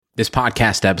This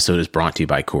podcast episode is brought to you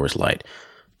by Coors Light.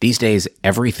 These days,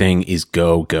 everything is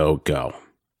go, go, go.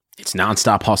 It's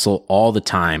nonstop hustle all the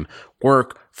time.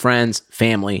 Work, friends,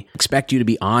 family expect you to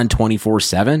be on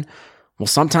 24/7. Well,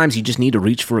 sometimes you just need to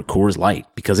reach for a Coors Light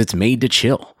because it's made to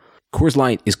chill. Coors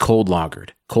Light is cold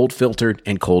lagered, cold filtered,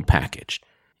 and cold packaged.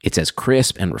 It's as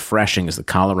crisp and refreshing as the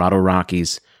Colorado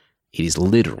Rockies. It is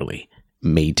literally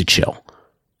made to chill.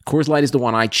 Coors Light is the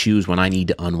one I choose when I need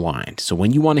to unwind. So when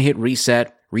you want to hit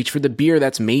reset, reach for the beer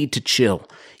that's made to chill.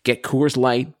 Get Coors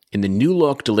Light in the new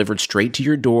look delivered straight to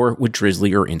your door with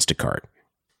Drizzly or Instacart.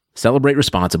 Celebrate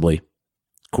responsibly.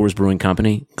 Coors Brewing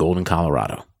Company, Golden,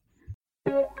 Colorado.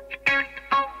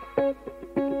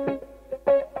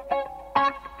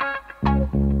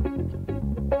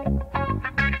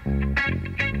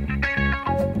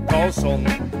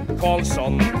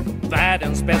 Karlsson,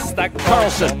 världens bästa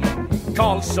Karlsson.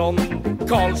 Karlsson,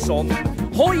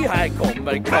 hoj här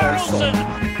kommer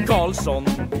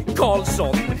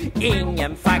Karlsson,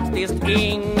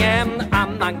 ingen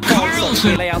annan Karlsson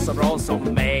spelar jag så bra som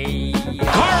mig.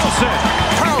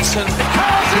 Karlsson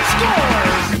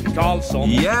scores! Karlsson,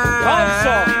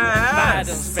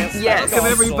 världens bästa. Yes.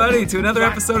 Welcome everybody to another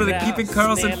episode of the Keeping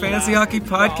Karlsson Fantasy Hockey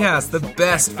Podcast, the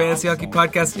best fantasy hockey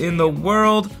podcast in the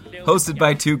world, hosted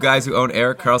by two guys who own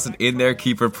Erik Karlsson in their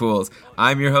keeper pools.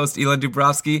 I'm your host, Elon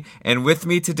Dubrovsky, and with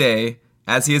me today,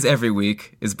 as he is every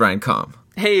week, is Brian Combe.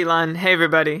 Hey, Elon. Hey,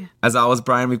 everybody. As always,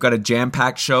 Brian, we've got a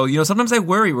jam-packed show. You know, sometimes I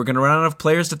worry we're going to run out of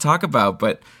players to talk about,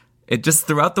 but it just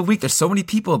throughout the week, there's so many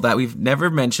people that we've never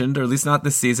mentioned, or at least not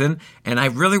this season, and I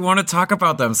really want to talk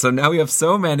about them. So now we have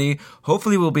so many.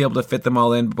 Hopefully we'll be able to fit them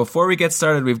all in. But before we get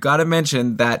started, we've got to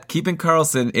mention that Keeping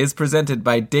Karlsson is presented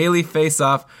by Daily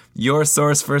Faceoff, your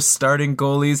source for starting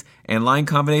goalies and line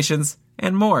combinations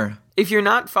and more. If you're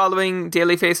not following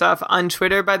Daily Faceoff on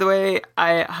Twitter, by the way,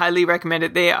 I highly recommend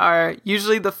it. They are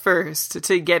usually the first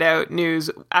to get out news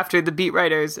after the beat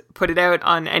writers put it out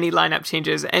on any lineup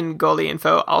changes and goalie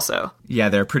info also. Yeah,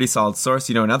 they're a pretty solid source.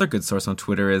 You know, another good source on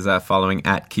Twitter is following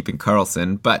at Keeping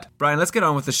Karlsson. But, Brian, let's get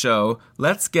on with the show.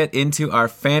 Let's get into our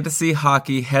fantasy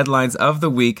hockey headlines of the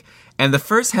week. And the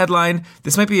first headline,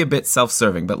 this might be a bit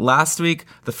self-serving, but last week,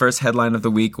 the first headline of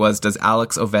the week was, does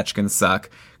Alex Ovechkin suck?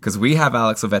 Because we have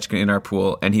Alex Ovechkin in our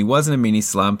pool, and he was in a mini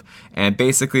slump, and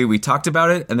basically we talked about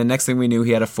it, and the next thing we knew,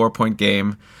 he had a 4-point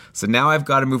game. So now I've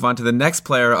got to move on to the next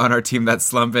player on our team that's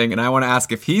slumping, and I want to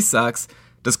ask if he sucks.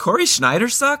 Does Cory Schneider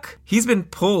suck? He's been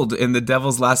pulled in the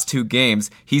Devils' last 2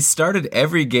 games. He's started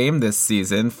every game this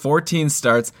season, 14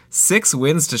 starts, 6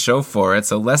 wins to show for it,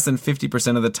 so less than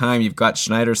 50% of the time you've got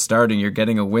Schneider starting, you're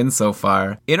getting a win so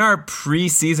far. In our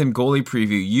preseason goalie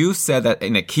preview, you said that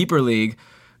in a keeper league,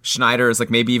 Schneider is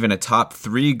like maybe even a top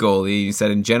 3 goalie. You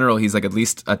said in general he's like at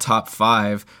least a top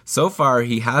 5. So far,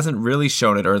 he hasn't really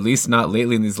shown it, or at least not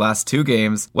lately in these last 2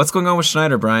 games. What's going on with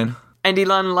Schneider, Brian? And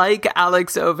Elon, like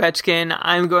Alex Ovechkin,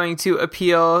 I'm going to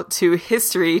appeal to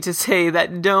history to say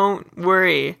that don't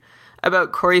worry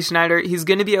about Cory Schneider. He's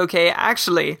going to be okay.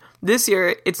 Actually, this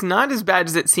year, it's not as bad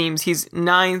as it seems. He's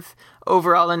 9th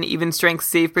overall in even strength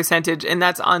save percentage, and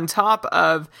that's on top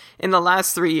of, in the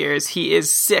last 3 years, he is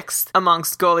 6th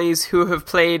amongst goalies who have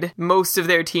played most of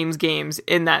their team's games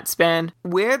in that span.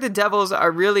 Where the Devils are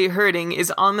really hurting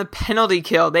is on the penalty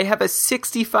kill. They have a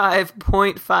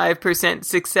 65.5%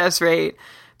 success rate.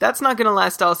 That's not going to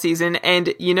last all season,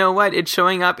 and you know what? It's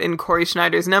showing up in Cory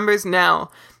Schneider's numbers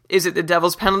now. Is it the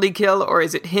Devils' penalty kill, or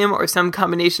is it him, or some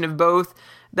combination of both?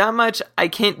 That much I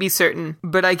can't be certain,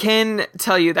 but I can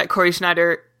tell you that Cory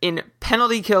Schneider in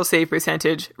penalty kill save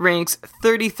percentage ranks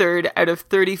 33rd out of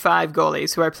 35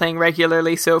 goalies who are playing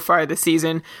regularly so far this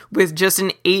season, with just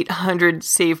an 800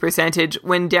 save percentage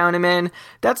when down a man.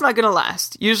 That's not going to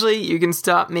last. Usually you can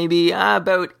stop maybe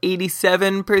about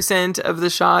 87% of the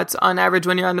shots on average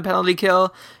when you're on the penalty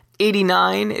kill.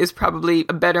 89 is probably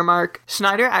a better mark.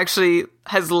 Schneider actually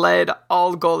has led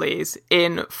all goalies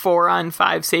in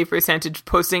 4-on-5 save percentage,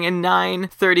 posting a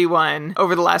 .931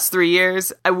 over the last 3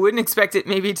 years. I wouldn't expect it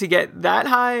maybe to get that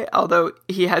high, although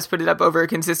he has put it up over a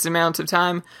consistent amount of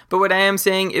time. But what I am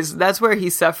saying is that's where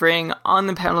he's suffering on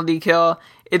the penalty kill.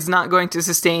 It's not going to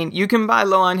sustain. You can buy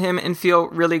low on him and feel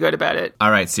really good about it.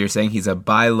 All right, so you're saying he's a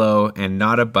buy low and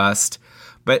not a bust.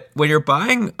 But when you're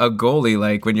buying a goalie,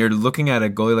 like when you're looking at a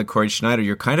goalie like Cory Schneider,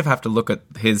 you kind of have to look at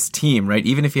his team, right?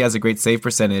 Even if he has a great save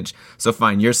percentage. So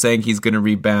fine, you're saying he's going to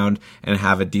rebound and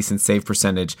have a decent save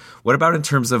percentage. What about in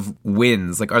terms of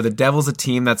wins? Like, are the Devils a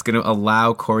team that's going to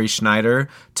allow Cory Schneider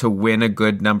to win a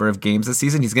good number of games this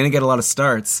season? He's going to get a lot of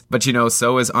starts, but you know,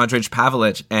 so is Ondrej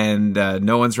Pavelec, and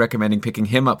no one's recommending picking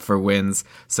him up for wins.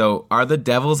 So are the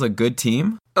Devils a good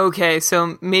team? Okay,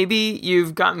 so maybe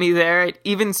you've got me there. At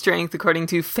even strength, according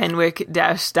to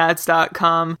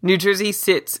Fenwick-stats.com, New Jersey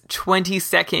sits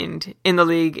 22nd in the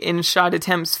league in shot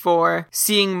attempts for,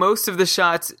 seeing most of the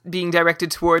shots being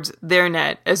directed towards their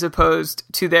net as opposed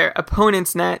to their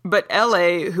opponent's net. But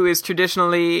LA, who is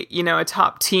traditionally, a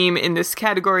top team in this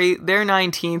category, they're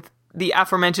 19th. The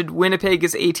aforementioned Winnipeg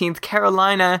is 18th.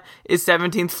 Carolina is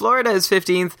 17th. Florida is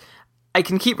 15th. I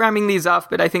can keep rounding these off,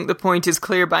 but I think the point is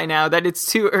clear by now that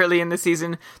it's too early in the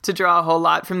season to draw a whole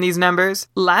lot from these numbers.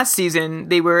 Last season,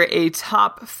 they were a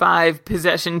top 5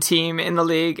 possession team in the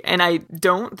league, and I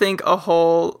don't think a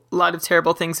whole lot of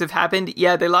terrible things have happened.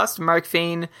 Yeah, they lost Mark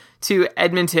Fane to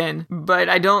Edmonton, but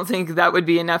I don't think that would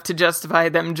be enough to justify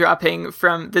them dropping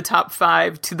from the top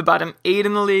 5 to the bottom 8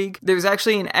 in the league. There's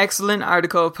actually an excellent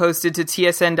article posted to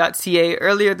tsn.ca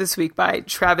earlier this week by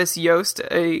Travis Yost,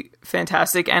 a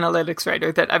fantastic analytics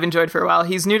writer that I've enjoyed for a while.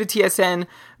 He's new to TSN,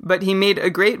 but he made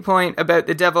a great point about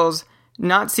the Devils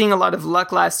not seeing a lot of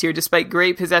luck last year despite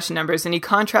great possession numbers, and he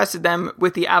contrasted them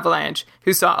with the Avalanche,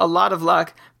 who saw a lot of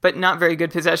luck but not very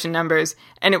good possession numbers,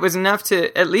 and it was enough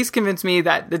to at least convince me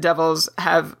that the Devils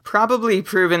have probably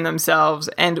proven themselves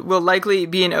and will likely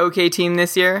be an okay team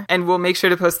this year, and we'll make sure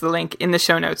to post the link in the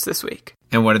show notes this week.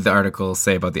 And what did the article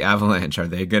say about the Avalanche? Are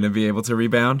they going to be able to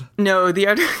rebound? No, the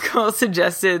article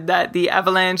suggested that the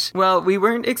Avalanche, well, we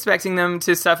weren't expecting them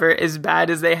to suffer as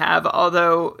bad as they have,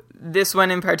 although this one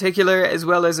in particular, as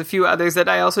well as a few others that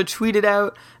I also tweeted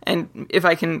out, and if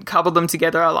I can cobble them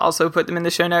together, I'll also put them in the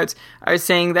show notes, are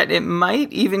saying that it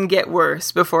might even get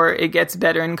worse before it gets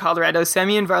better in Colorado.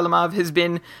 Semyon Varlamov has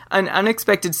been an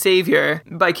unexpected savior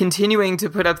by continuing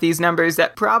to put up these numbers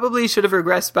that probably should have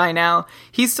regressed by now.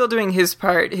 He's still doing his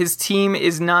part. His team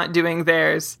is not doing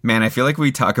theirs. Man, I feel like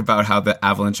we talk about how the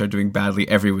Avalanche are doing badly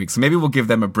every week, so maybe we'll give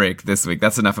them a break this week.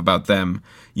 That's enough about them.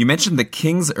 You mentioned the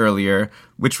Kings earlier,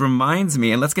 which reminds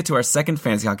me, and let's get to our second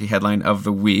fantasy hockey headline of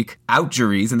the week,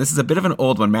 outjuries, and this is a bit of an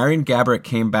old one. Marian Gaborik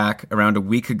came back around a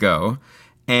week ago,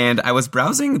 and I was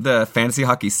browsing the fantasy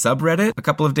hockey subreddit a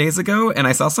couple of days ago, and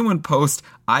I saw someone post,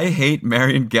 "I hate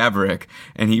Marian Gaborik,"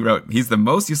 and he wrote, "He's the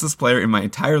most useless player in my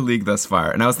entire league thus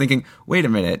far." And I was thinking, wait a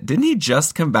minute, didn't he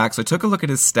just come back? So I took a look at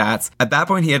his stats. At that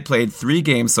point, he had played 3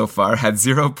 games so far, had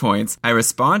 0 points. I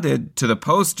responded to the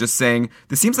post just saying,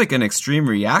 this seems like an extreme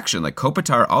reaction. Like,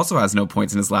 Kopitar also has no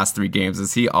points in his last 3 games.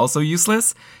 Is he also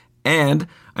useless? And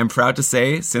I'm proud to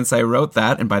say, since I wrote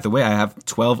that, and by the way, I have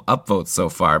 12 upvotes so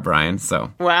far, Brian,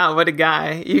 so. Wow, what a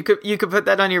guy. You could put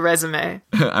that on your resume.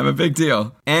 I'm a big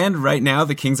deal. And right now,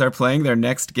 the Kings are playing their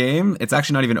next game. It's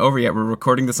actually not even over yet. We're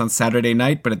recording this on Saturday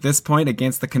night, but at this point,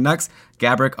 against the Canucks,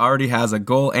 Gaborik already has a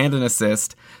goal and an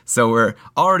assist, so we're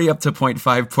already up to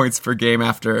 0.5 points per game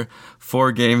after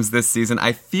 4 games this season.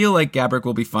 I feel like Gaborik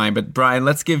will be fine, but Brian,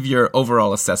 let's give your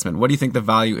overall assessment. What do you think the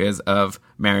value is of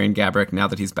Marian Gaborik now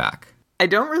that he's back? I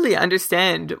don't really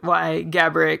understand why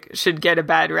Gaborik should get a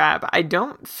bad rap. I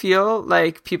don't feel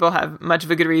like people have much of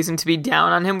a good reason to be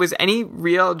down on him. Was any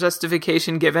real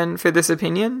justification given for this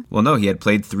opinion? Well, no, he had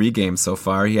played 3 games so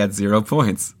far. He had 0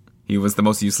 points. He was the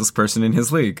most useless person in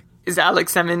his league. Is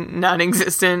Alex Semin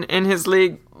non-existent in his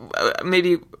league?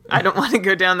 Maybe I don't want to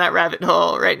go down that rabbit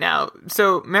hole right now.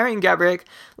 So Marian Gaborik,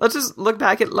 let's just look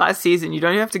back at last season. You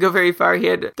don't even have to go very far. He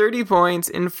had 30 points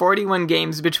in 41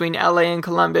 games between LA and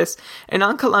Columbus. And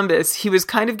on Columbus, he was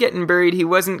kind of getting buried. He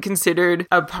wasn't considered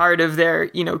a part of their,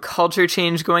 culture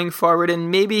change going forward. And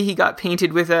maybe he got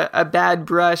painted with a bad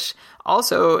brush.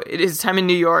 Also, his time in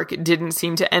New York didn't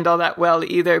seem to end all that well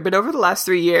either. But over the last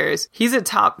 3 years, he's a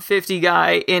top 50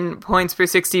 guy in points per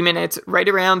 60 minutes, right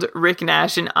around Rick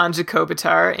Nash and Anze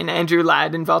Kopitar and Andrew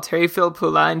Ladd and Valtteri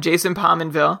Filppula and Jason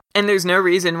Pominville. And there's no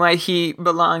reason why he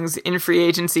belongs in free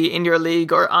agency in your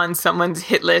league or on someone's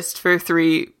hit list for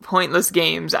 3 pointless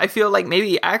games. I feel like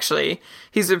maybe actually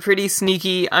he's a pretty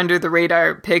sneaky under the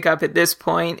radar pickup at this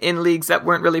point in leagues that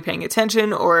weren't really paying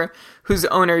attention or whose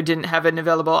owner didn't have an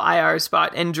available IR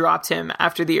spot and dropped him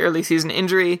after the early season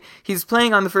injury. He's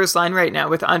playing on the first line right now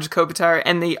with Anze Kopitar,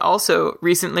 and they also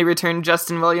recently returned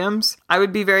Justin Williams. I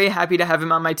would be very happy to have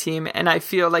him on my team, and I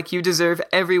feel like you deserve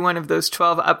every one of those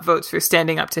 12 upvotes for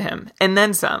standing up to him, and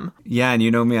then some. Yeah, and you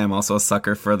know me, I'm also a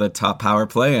sucker for the top power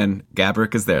play, and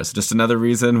Gaborik is there. So just another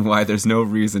reason why there's no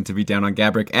reason to be down on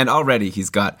Gaborik, and already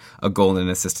he's got a goal and an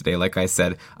assist today. Like I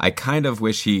said, I kind of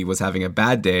wish he was having a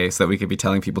bad day so that we could be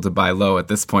telling people to buy low. At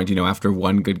this point, after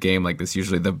one good game like this,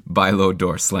 usually the buy low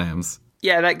door slams.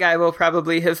 Yeah, that guy will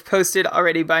probably have posted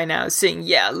already by now saying,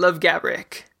 yeah, love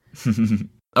Gaborik.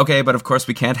 Okay, but of course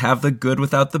we can't have the good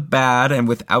without the bad, and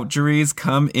with outjuries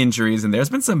come injuries, and there's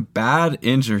been some bad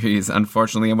injuries,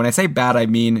 unfortunately. And when I say bad, I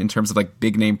mean in terms of like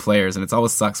big name players, and it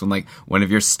always sucks when like one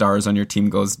of your stars on your team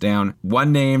goes down.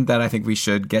 One name that I think we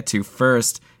should get to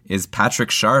first is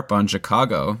Patrick Sharp on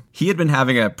Chicago. He had been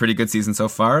having a pretty good season so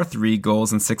far, 3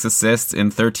 goals and 6 assists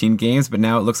in 13 games, but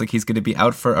now it looks like he's going to be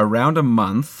out for around a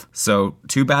month. So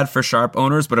too bad for Sharp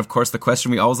owners, but of course the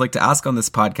question we always like to ask on this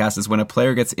podcast is when a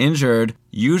player gets injured,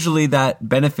 usually that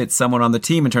benefits someone on the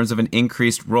team in terms of an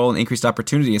increased role and increased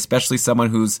opportunity, especially someone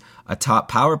who's a top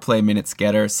power play minutes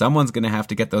getter. Someone's going to have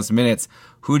to get those minutes.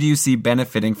 Who do you see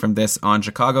benefiting from this on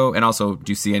Chicago? And also,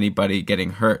 do you see anybody getting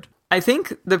hurt? I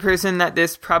think the person that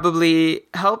this probably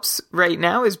helps right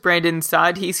now is Brandon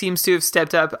Saad. He seems to have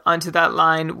stepped up onto that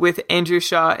line with Andrew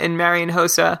Shaw and Marian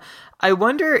Hossa. I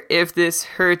wonder if this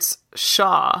hurts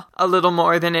Shaw a little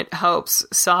more than it helps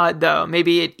Saad, though.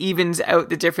 Maybe it evens out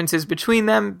the differences between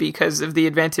them because of the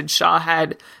advantage Shaw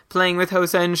had playing with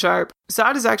Hossa and Sharp.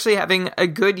 Saad is actually having a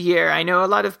good year. I know a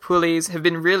lot of poolies have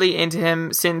been really into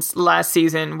him since last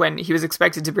season when he was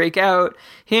expected to break out.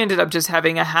 He ended up just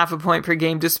having a half a point per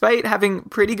game despite having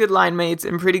pretty good line mates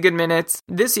and pretty good minutes.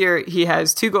 This year, he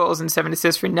has 2 goals and 7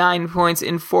 assists for 9 points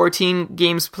in 14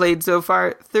 games played so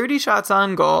far, 30 shots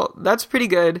on goal. That's pretty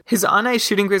good. His on-ice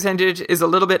shooting percentage is a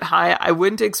little bit high. I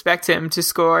wouldn't expect him to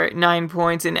score 9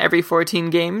 points in every 14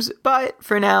 games, but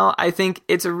for now, I think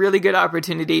it's a really good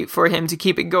opportunity for him to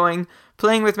keep it going.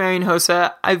 Playing with Marian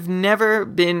Hossa, I've never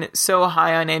been so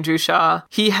high on Andrew Shaw.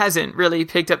 He hasn't really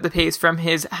picked up the pace from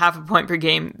his half a point per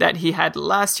game that he had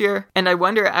last year, and I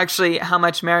wonder actually how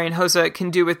much Marian Hossa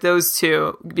can do with those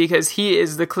two, because he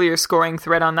is the clear scoring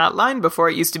threat on that line. Before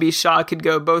it used to be Shaw could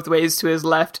go both ways to his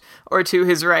left or to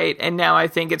his right, and now I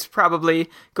think it's probably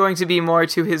going to be more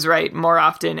to his right more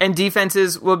often, and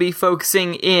defenses will be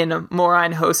focusing in more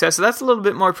on Hossa, so that's a little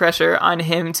bit more pressure on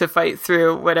him to fight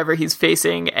through whatever he's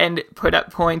facing and put up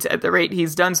points at the rate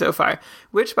he's done so far,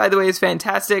 which by the way is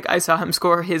fantastic. I saw him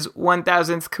score his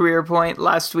 1,000th career point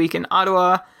last week in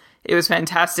Ottawa. It was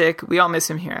fantastic. We all miss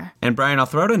him here. And Brian, I'll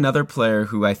throw out another player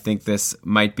who I think this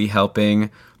might be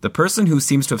helping. The person who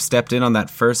seems to have stepped in on that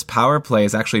first power play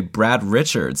is actually Brad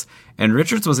Richards. And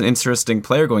Richards was an interesting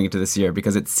player going into this year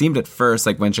because it seemed at first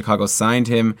like when Chicago signed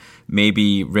him,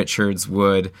 maybe Richards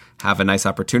would have a nice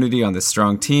opportunity on this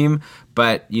strong team.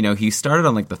 But, you know, he started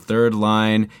on like the 3rd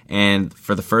line, and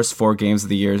for the first 4 games of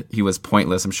the year, he was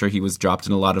pointless. I'm sure he was dropped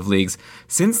in a lot of leagues.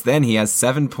 Since then, he has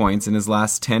 7 points in his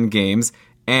last 10 games.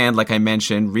 And like I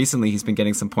mentioned, recently he's been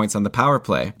getting some points on the power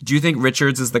play. Do you think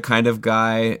Richards is the kind of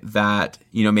guy that,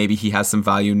 you know, maybe he has some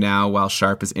value now while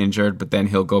Sharp is injured, but then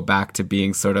he'll go back to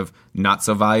being sort of not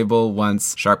so valuable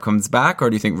once Sharp comes back? Or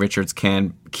do you think Richards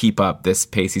can keep up this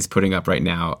pace he's putting up right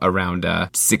now, around a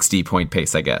 60-point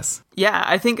pace, I guess? Yeah,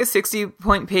 I think a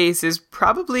 60-point pace is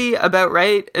probably about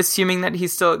right, assuming that he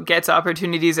still gets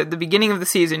opportunities. At the beginning of the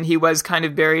season, he was kind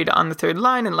of buried on the 3rd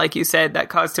line, and like you said, that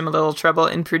caused him a little trouble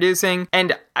in producing.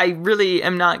 And I really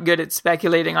am not good at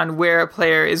speculating on where a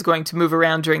player is going to move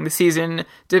around during the season,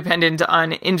 dependent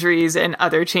on injuries and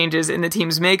other changes in the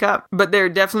team's makeup. But there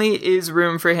definitely is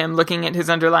room for him, looking at his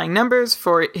underlying numbers,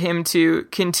 for him to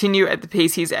continue at the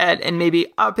pace he's at and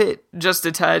maybe up it just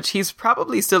a touch. He's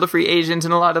probably still a free agent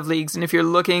in a lot of leagues, and if you're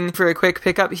looking for a quick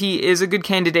pickup, he is a good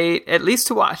candidate, at least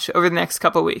to watch over the next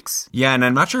couple weeks. Yeah, and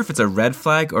I'm not sure if it's a red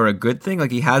flag or a good thing.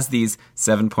 Like, he has these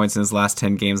 7 points in his last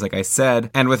 10 games, like I said,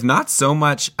 and with not so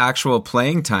much actual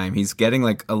playing time, he's getting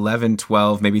like 11,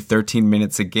 12, maybe 13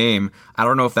 minutes a game. I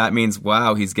don't know if that means,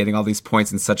 wow, he's getting all these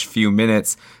points in such few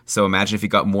minutes, so imagine if he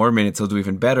got more minutes, he'll do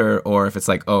even better, or if it's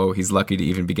like, oh, he's lucky to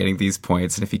even be getting these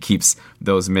points, and if he keeps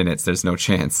those minutes, there's no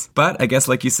chance. But I guess,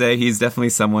 like you say, he's definitely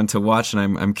someone to watch,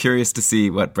 and I'm curious to see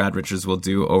what Brad Richards will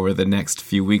do over the next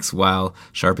few weeks while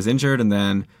Sharp is injured, and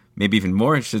then maybe even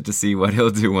more interested to see what he'll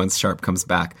do once Sharp comes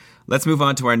back. Let's move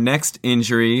on to our next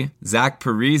injury. Zach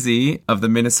Parise of the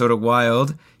Minnesota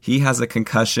Wild. He has a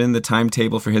concussion. The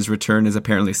timetable for his return is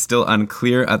apparently still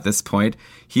unclear at this point.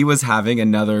 He was having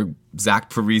another Zach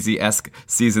Parise-esque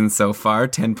season so far,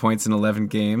 10 points in 11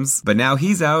 games. But now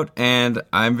he's out, and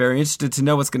I'm very interested to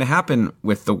know what's going to happen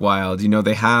with the Wild. You know,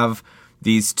 they have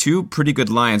these 2 pretty good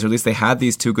lines, or at least they had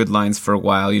these 2 good lines for a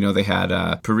while. You know, they had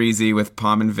Parise with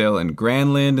Pominville and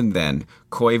Granlund, and then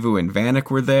Koivu and Vanek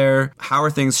were there. How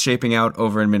are things shaping out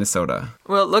over in Minnesota?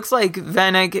 Well, it looks like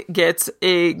Vanek gets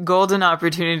a golden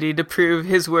opportunity to prove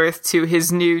his worth to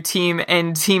his new team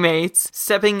and teammates,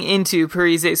 stepping into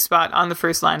Parise's spot on the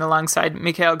first line alongside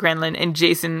Mikael Granlund and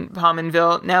Jason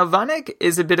Pominville. Now, Vanek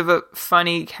is a bit of a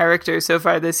funny character so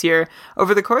far this year.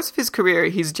 Over the course of his career,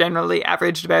 he's generally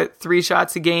averaged about 3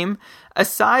 shots a game.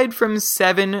 aside from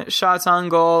 7 shots on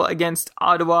goal against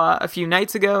Ottawa a few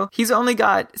nights ago, he's only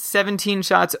got 17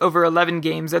 shots over 11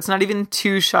 games. That's not even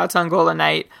 2 shots on goal a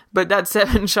night, but that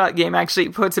 7-shot game actually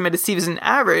puts him at a season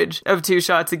average of 2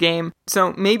 shots a game.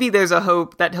 So maybe there's a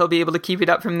hope that he'll be able to keep it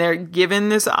up from there given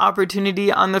this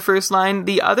opportunity on the first line.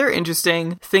 The other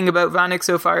interesting thing about Vanek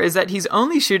so far is that he's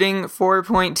only shooting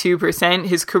 4.2%.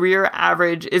 His career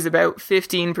average is about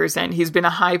 15%. He's been a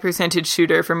high percentage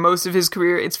shooter for most of his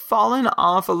career. It's fallen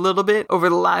off a little bit over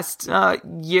the last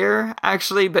year,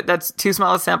 actually, but that's too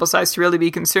small a sample size to really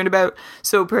be concerned about.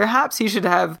 So perhaps he should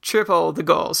have triple the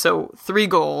goals, so 3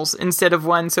 goals instead of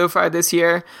 1 so far this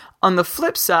year. On the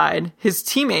flip side, his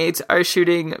teammates are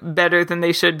shooting better than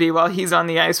they should be while he's on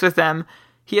the ice with them.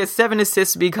 He has 7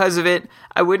 assists because of it.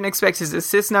 I wouldn't expect his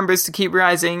assist numbers to keep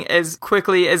rising as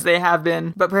quickly as they have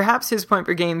been, but perhaps his point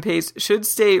per game pace should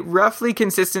stay roughly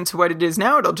consistent to what it is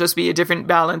now. It'll just be a different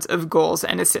balance of goals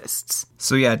and assists.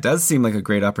 So yeah, it does seem like a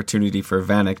great opportunity for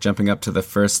Vanek jumping up to the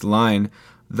first line.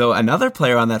 Though another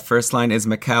player on that first line is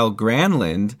Mikael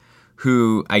Granlund,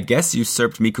 who I guess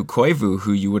usurped Mikko Koivu,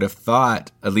 who you would have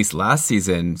thought, at least last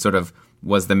season, sort of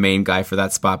was the main guy for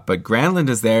that spot. But Granlund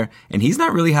is there, and he's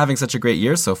not really having such a great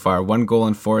year so far. 1 goal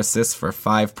and 4 assists for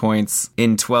 5 points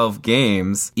in 12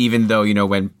 games, even though,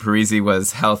 when Parise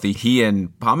was healthy, he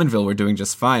and Pominville were doing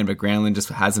just fine, but Granlund just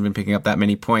hasn't been picking up that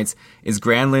many points. Is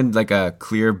Granlund like a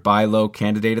clear buy low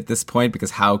candidate at this point? Because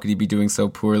how could he be doing so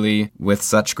poorly with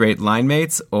such great line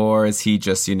mates? Or is he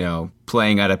just,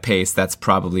 playing at a pace that's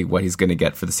probably what he's going to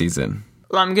get for the season?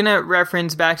 Well, I'm going to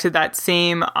reference back to that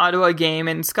same Ottawa game,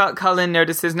 and Scott Cullen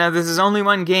notices, now this is only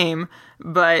 1 game,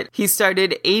 but he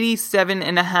started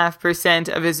 87.5%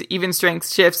 of his even strength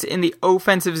shifts in the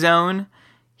offensive zone.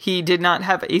 He did not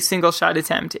have a single shot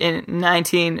attempt in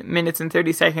 19 minutes and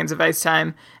 30 seconds of ice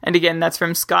time. And again, that's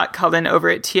from Scott Cullen over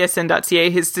at tsn.ca,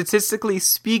 his statistically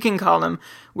speaking column,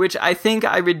 which I think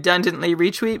I redundantly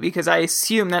retweet because I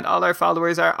assume that all our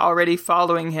followers are already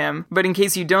following him. But in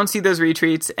case you don't see those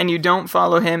retweets and you don't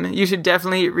follow him, you should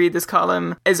definitely read this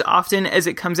column as often as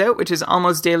it comes out, which is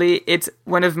almost daily. It's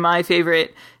one of my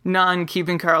favorite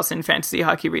non-Keeping Karlsson fantasy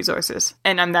hockey resources.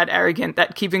 And I'm that arrogant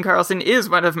that Keeping Karlsson is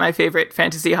one of my favorite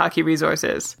fantasy hockey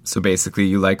resources. So basically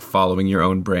you like following your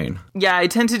own brain. Yeah, I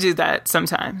tend to do that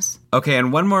sometimes. Okay,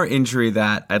 and one more injury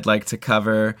that I'd like to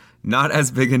cover. Not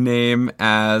as big a name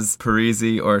as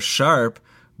Parise or Sharp,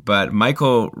 but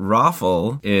Michael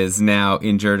Raffl is now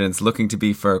injured and it's looking to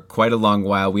be for quite a long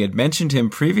while. We had mentioned him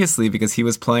previously because he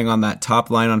was playing on that top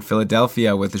line on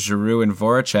Philadelphia with Giroux and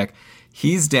Voracek.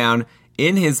 He's down.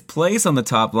 In his place on the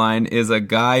top line is a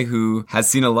guy who has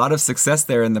seen a lot of success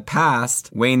there in the past,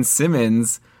 Wayne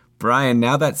Simmonds. Brian,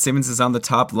 now that Simmonds is on the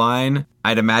top line,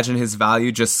 I'd imagine his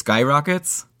value just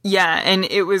skyrockets. Yeah, and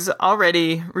it was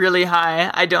already really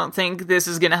high. I don't think this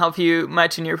is going to help you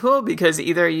much in your pool because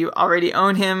either you already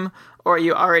own him or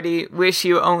you already wish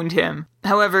you owned him.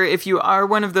 However, if you are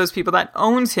one of those people that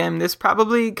owns him, this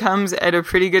probably comes at a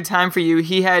pretty good time for you.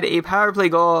 He had a power play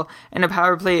goal and a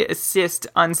power play assist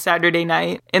on Saturday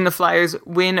night in the Flyers'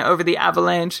 win over the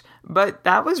Avalanche, but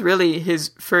that was really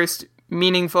his first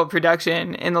meaningful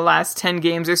production in the last 10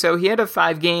 games or so. He had a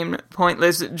 5-game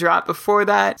pointless drop before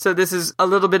that, so this is a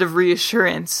little bit of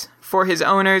reassurance for his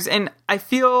owners, and I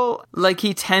feel like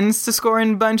he tends to score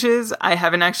in bunches. I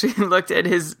haven't actually looked at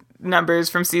his numbers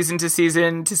from season to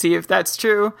season to see if that's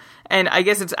true, and I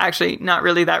guess it's actually not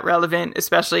really that relevant,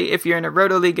 especially if you're in a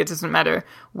roto league. It doesn't matter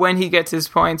when he gets his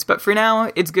points, but for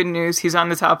now it's good news. He's on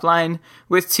the top line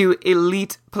with 2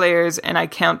 elite players, and I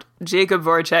count Jacob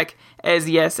Voracek as,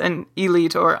 yes, an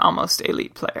elite or almost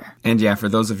elite player. And yeah, for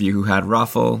those of you who had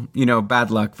Raffl, bad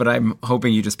luck, but I'm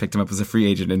hoping you just picked him up as a free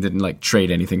agent and didn't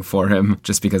trade anything for him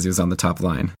just because he was on the top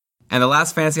line. And the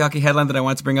last fantasy hockey headline that I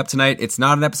want to bring up tonight, it's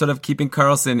not an episode of Keeping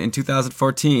Karlsson in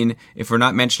 2014 if we're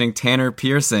not mentioning Tanner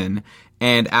Pearson.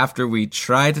 And after we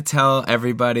tried to tell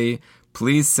everybody,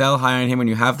 please sell high on him when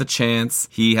you have the chance,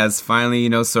 he has finally,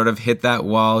 sort of hit that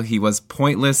wall. He was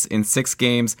pointless in 6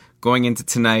 games going into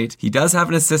tonight. He does have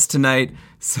an assist tonight,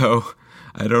 so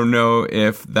I don't know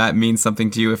if that means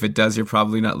something to you. If it does, you're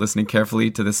probably not listening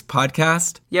carefully to this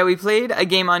podcast. Yeah, we played a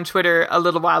game on Twitter a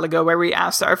little while ago where we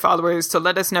asked our followers to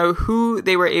let us know who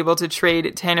they were able to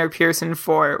trade Tanner Pearson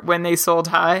for when they sold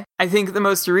high. I think the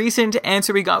most recent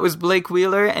answer we got was Blake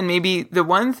Wheeler, and maybe the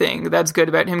one thing that's good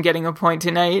about him getting a point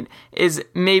tonight is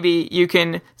maybe you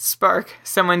can spark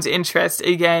someone's interest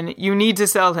again. You need to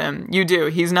sell him. You do.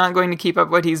 He's not going to keep up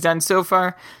what he's done so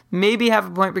far. Maybe have a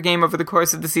point per game over the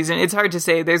course of the season. It's hard to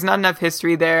say. There's not enough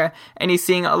history there, and he's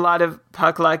seeing a lot of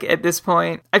puck luck at this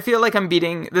point. I feel like I'm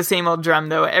beating the same old drum,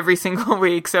 though, every single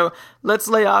week, so let's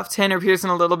lay off Tanner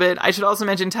Pearson a little bit. I should also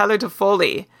mention Tyler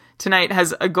Toffoli tonight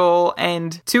has a goal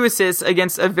and 2 assists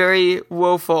against a very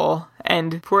woeful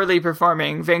and poorly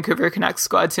performing Vancouver Canucks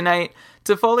squad tonight.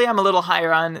 Toffoli I'm a little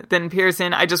higher on than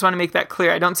Pearson. I just want to make that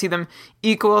clear. I don't see them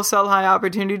equal sell high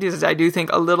opportunities. I do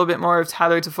think a little bit more of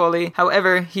Tyler Toffoli.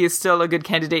 However, he is still a good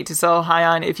candidate to sell high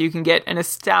on if you can get an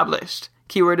established,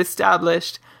 keyword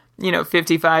established,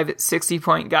 55, 60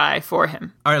 point guy for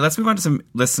him. All right, let's move on to some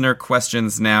listener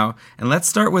questions now. And let's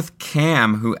start with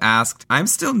Cam, who asked, I'm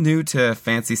still new to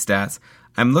fancy stats.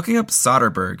 I'm looking up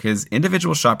Soderberg. His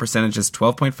individual shot percentage is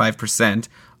 12.5%.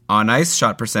 On ice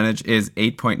shot percentage is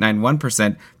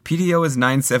 8.91%. PDO is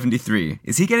 973.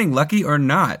 Is he getting lucky or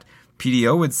not?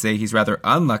 PDO would say he's rather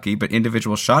unlucky, but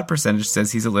individual shot percentage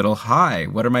says he's a little high.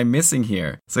 What am I missing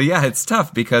here? So yeah, it's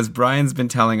tough because Brian's been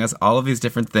telling us all of these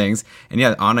different things. And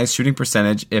yeah, on ice shooting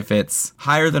percentage, if it's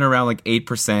higher than around like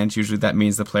 8%, usually that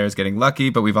means the player's getting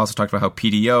lucky. But we've also talked about how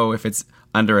PDO, if it's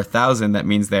under 1,000, that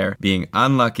means they're being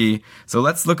unlucky. So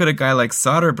let's look at a guy like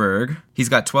Soderberg. He's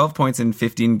got 12 points in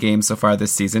 15 games so far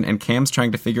this season, and Cam's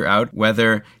trying to figure out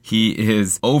whether he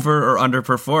is over or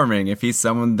underperforming, if he's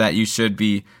someone that you should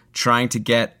be trying to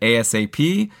get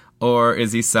ASAP, or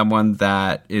is he someone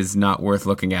that is not worth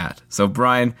looking at? So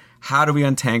Brian, how do we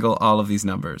untangle all of these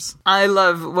numbers? I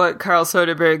love what Carl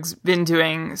Soderberg's been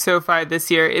doing so far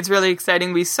this year. It's really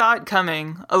exciting. We saw it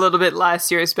coming a little bit last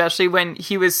year, especially when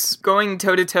he was going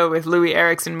toe-to-toe with Louis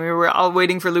Eriksson. We were all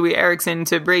waiting for Louis Eriksson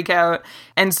to break out,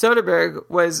 and Soderberg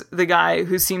was the guy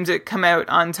who seemed to come out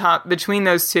on top between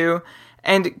those two.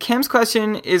 And Cam's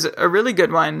question is a really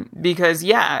good one because,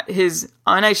 yeah, his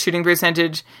on-ice shooting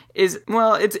percentage is,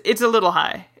 well, it's a little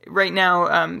high. Right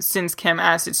now, since Cam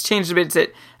asked, it's changed a bit. It's at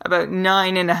about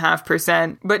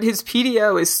 9.5%. But his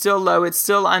PDO is still low. It's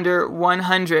still under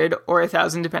 100 or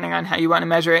 1,000, depending on how you want to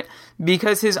measure it,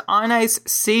 because his on-ice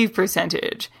save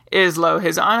percentage is low.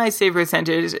 His on-ice save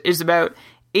percentage is about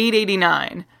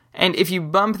 889. And if you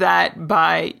bump that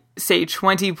by, say,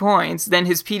 20 points, then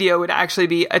his PDO would actually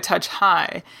be a touch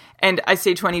high. And I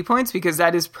say 20 points because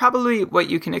that is probably what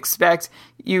you can expect.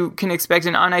 You can expect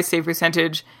an on-ice save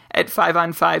percentage at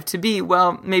 5-on-5 to be,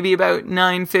 well, maybe about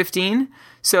 915.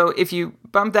 So if you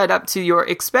bump that up to your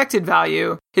expected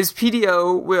value, his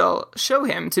PDO will show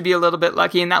him to be a little bit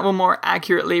lucky, and that will more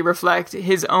accurately reflect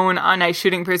his own on-ice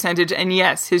shooting percentage. And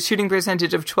yes, his shooting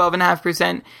percentage of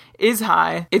 12.5% is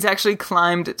high. It's actually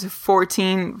climbed to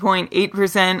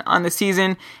 14.8% on the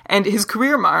season, and his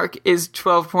career mark is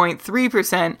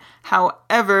 12.3%.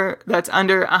 However, that's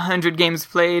under 100 games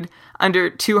played, under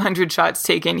 200 shots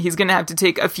taken. He's going to have to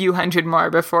take a few hundred more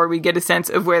before we get a sense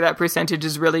of where that percentage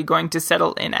is really going to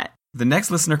settle in at. The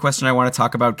next listener question I want to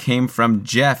talk about came from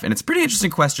Jeff, and it's a pretty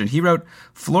interesting question. He wrote,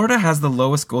 Florida has the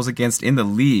lowest goals against in the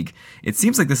league. It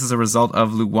seems like this is a result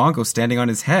of Luongo standing on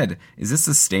his head. Is this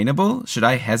sustainable? Should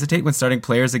I hesitate when starting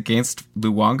players against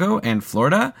Luongo and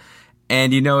Florida?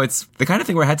 And, it's the kind of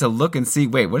thing where I had to look and see,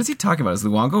 wait, what is he talking about? Is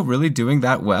Luongo really doing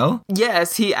that well?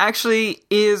 Yes, he actually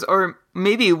is, or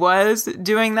maybe was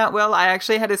doing that well. I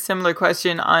actually had a similar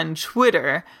question on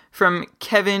Twitter from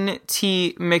Kevin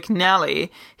T. McNally.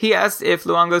 He asked if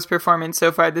Luongo's performance so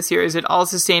far this year is at all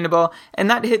sustainable, and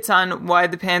that hits on why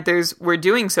the Panthers were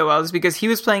doing so well, is because he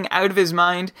was playing out of his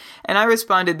mind, and I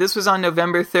responded, this was on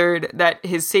November 3rd, that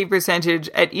his save percentage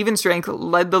at even strength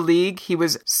led the league. He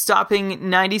was stopping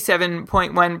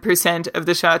 97.1% of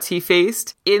the shots he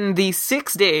faced. In the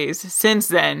 6 days since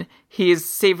then, his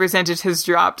save percentage has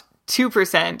dropped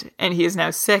 2%, and he is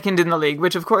now second in the league,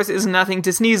 which of course is nothing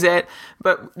to sneeze at,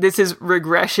 but this is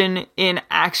regression in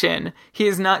action. He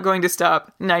is not going to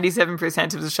stop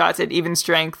 97% of the shots at even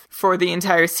strength for the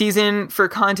entire season. For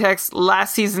context,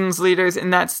 last season's leaders in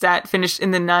that stat finished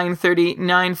in the 930,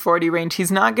 940 range.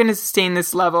 He's not going to sustain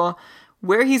this level.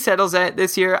 Where he settles at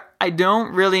this year, I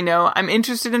don't really know. I'm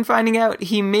interested in finding out.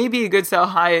 He may be a good sell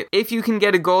high if you can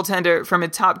get a goaltender from a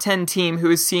top 10 team who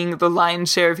is seeing the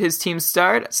lion's share of his team's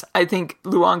starts. I think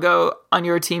Luongo on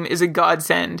your team is a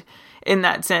godsend in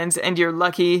that sense, and you're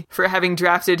lucky for having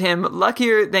drafted him,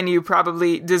 luckier than you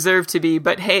probably deserve to be.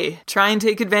 But hey, try and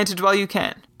take advantage while you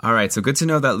can. All right, so good to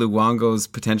know that Luongo's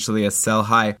potentially a sell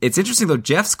high. It's interesting, though,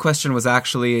 Jeff's question was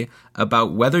actually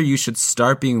about whether you should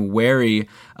start being wary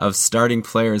of starting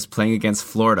players playing against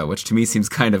Florida, which to me seems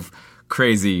kind of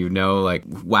crazy, you know? Like,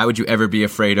 why would you ever be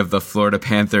afraid of the Florida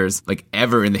Panthers, like,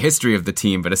 ever in the history of the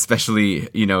team, but especially,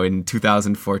 you know, in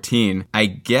 2014? I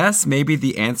guess maybe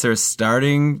the answer is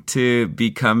starting to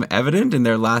become evident in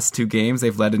their last 2 games.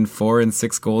 They've let in 4 and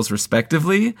 6 goals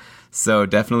respectively. So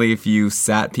definitely if you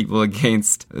sat people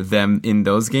against them in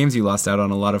those games, you lost out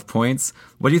on a lot of points.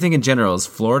 What do you think in general? Is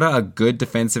Florida a good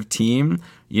defensive team,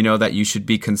 you know, that you should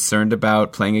be concerned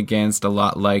about playing against a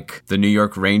lot like the New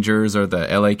York Rangers or the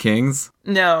LA Kings?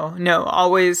 No.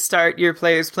 Always start your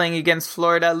players playing against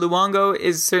Florida. Luongo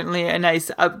is certainly a nice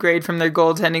upgrade from their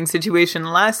goaltending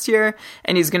situation last year,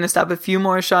 and he's going to stop a few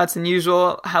more shots than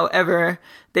usual. However,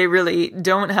 they really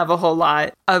don't have a whole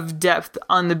lot of depth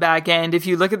on the back end. If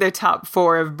you look at their top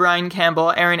 4 of Brian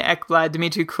Campbell, Aaron Ekblad,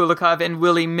 Dmitry Kulikov, and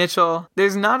Willie Mitchell,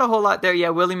 there's not a whole lot there. Yeah,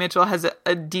 Willie Mitchell has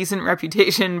a decent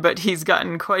reputation, but he's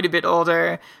gotten quite a bit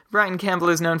older. Brian Campbell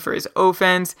is known for his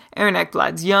offense. Aaron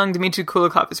Ekblad's young. Dmitry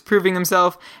Kulikov is proving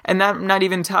himself. And I'm not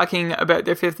even talking about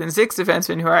their 5th and 6th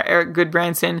defensemen, who are Eric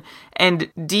Goodbranson and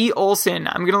D. Olsen.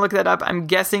 I'm going to look that up. I'm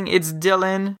guessing it's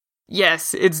Dylan.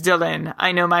 Yes, it's Dylan.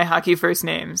 I know my hockey first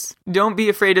names. Don't be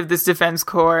afraid of this defense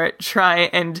core. Try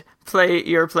and play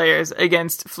your players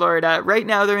against Florida. Right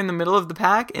now, they're in the middle of the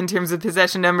pack in terms of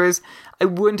possession numbers. I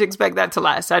wouldn't expect that to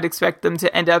last. I'd expect them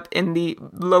to end up in the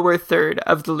lower third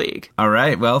of the league. All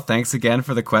right. Well, thanks again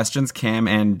for the questions, Cam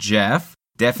and Jeff.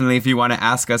 Definitely, if you want to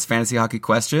ask us fantasy hockey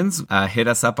questions, hit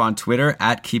us up on Twitter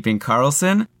at Keeping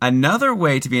Karlsson. Another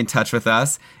way to be in touch with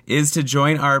us is to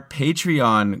join our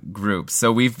Patreon group.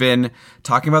 So we've been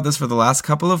talking about this for the last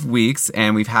couple of weeks,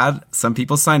 and we've had some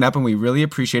people sign up, and we really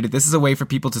appreciate it. This is a way for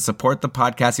people to support the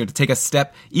podcast, you know, to take a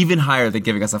step even higher than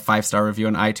giving us a 5-star review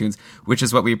on iTunes, which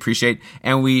is what we appreciate.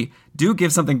 And we do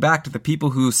give something back to the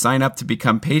people who sign up to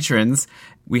become patrons.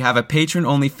 We have a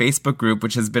patron-only Facebook group,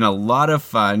 which has been a lot of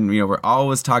fun. You know, we're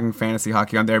always talking fantasy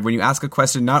hockey on there. When you ask a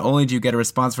question, not only do you get a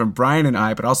response from Brian and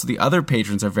I, but also the other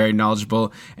patrons are very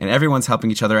knowledgeable, and everyone's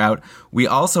helping each other out. We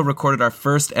also recorded our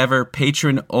first ever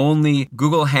patron-only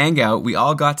Google Hangout. We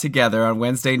all got together on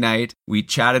Wednesday night. We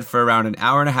chatted for around an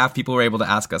hour and a half. People were able to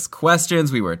ask us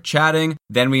questions. We were chatting.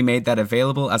 Then we made that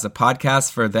available as a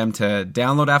podcast for them to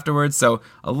download afterwards. So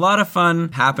a lot of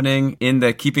fun happening in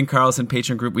the Keeping Karlsson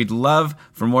patron group. We'd love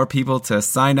for more people to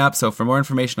sign up. So for more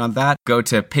information on that, go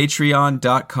to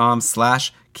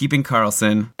patreon.com/Keeping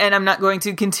Karlsson. And I'm not going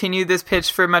to continue this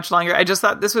pitch for much longer. I just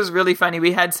thought this was really funny.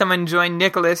 We had someone join,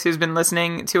 Nicholas, who's been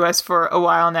listening to us for a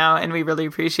while now, and we really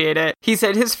appreciate it. He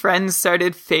said his friends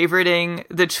started favoriting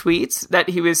the tweets that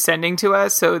he was sending to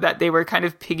us so that they were kind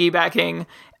of piggybacking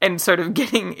and sort of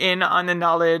getting in on the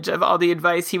knowledge of all the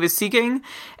advice he was seeking.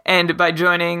 And by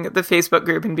joining the Facebook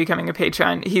group and becoming a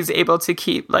patron, he's able to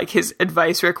keep like his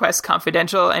advice requests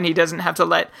confidential, and he doesn't have to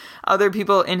let other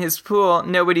people in his pool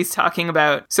know what he's talking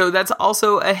about. So that's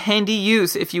also a handy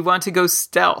use if you want to go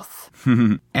stealth.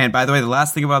 And by the way, the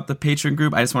last thing about the patron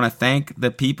group, I just want to thank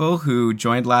the people who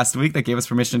joined last week that gave us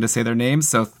permission to say their names.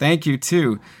 So thank you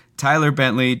to Tyler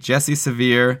Bentley, Jesse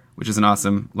Severe, which is an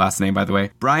awesome last name, by the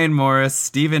way, Brian Morris,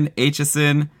 Stephen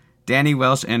Aitchison, Danny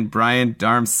Welsh, and Brian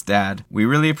Darmstad. We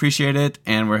really appreciate it,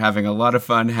 and we're having a lot of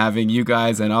fun having you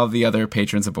guys and all the other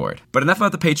patrons aboard. But enough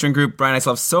about the patron group. Brian, I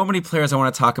still have so many players I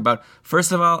want to talk about.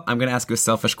 First of all, I'm going to ask you a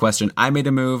selfish question. I made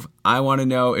a move. I want to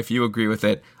know if you agree with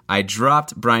it. I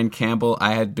dropped Brian Campbell.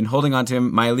 I had been holding on to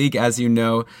him. My league, as you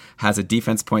know, has a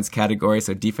defense points category,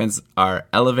 so defense are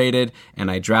elevated,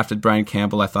 and I drafted Brian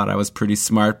Campbell. I thought I was pretty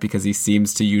smart because he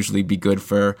seems to usually be good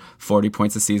for 40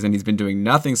 points a season. He's been doing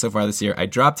nothing so far this year. I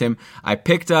dropped him. I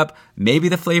picked up maybe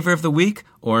the flavor of the week,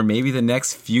 or maybe the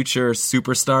next future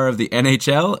superstar of the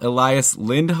NHL, Elias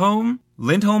Lindholm.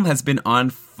 Lindholm has been on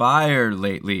fire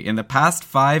lately. In the past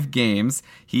 5 games,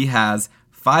 he has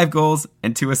 5 goals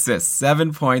and 2 assists,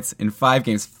 7 points in 5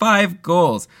 games, 5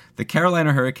 goals. The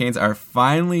Carolina Hurricanes are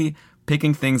finally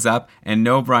picking things up. And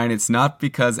no, Brian, it's not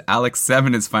because Alex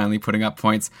Seven is finally putting up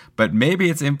points, but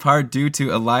maybe it's in part due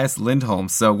to Elias Lindholm.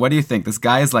 So what do you think? This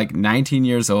guy is like 19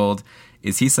 years old.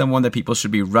 Is he someone that people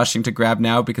should be rushing to grab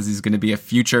now because he's going to be a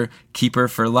future keeper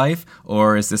for life?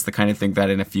 Or is this the kind of thing that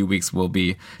in a few weeks we'll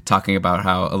be talking about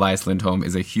how Elias Lindholm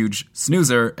is a huge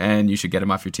snoozer and you should get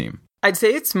him off your team? I'd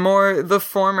say it's more the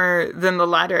former than the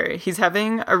latter. He's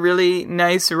having a really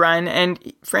nice run, and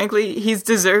frankly, he's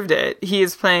deserved it. He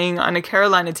is playing on a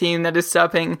Carolina team that is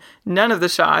stopping none of the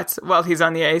shots while he's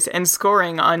on the ice and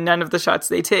scoring on none of the shots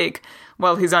they take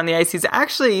while he's on the ice. He's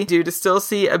actually due to still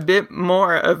see a bit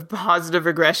more of positive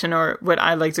regression, or what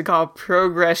I like to call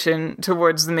progression,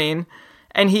 towards the main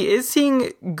And he is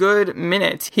seeing good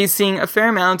minutes. He's seeing a fair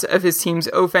amount of his team's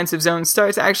offensive zone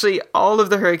starts. Actually, all of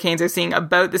the Hurricanes are seeing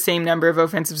about the same number of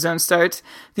offensive zone starts.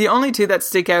 The only two that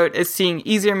stick out as seeing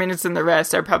easier minutes than the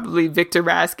rest are probably Victor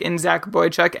Rask and Zach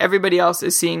Boychuk. Everybody else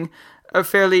is seeing a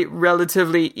fairly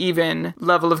relatively even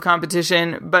level of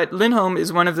competition, but Lindholm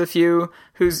is one of the few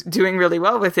who's doing really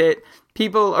well with it.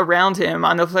 People around him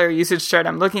on the player usage chart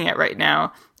I'm looking at right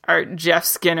now are Jeff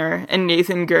Skinner and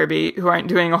Nathan Gerbe, who aren't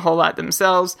doing a whole lot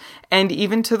themselves. And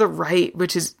even to the right,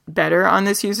 which is better on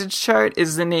this usage chart,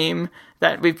 is the name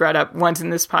that we've brought up once in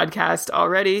this podcast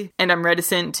already. And I'm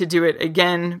reticent to do it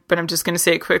again, but I'm just going to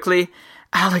say it quickly.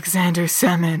 Alexander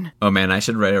Semin. Oh man, I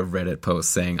should write a Reddit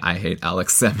post saying I hate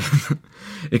Alex Semin.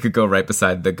 It could go right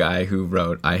beside the guy who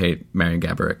wrote I hate Marian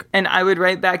Gaborik. And I would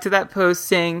write back to that post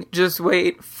saying, just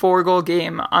wait, 4-goal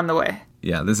game on the way.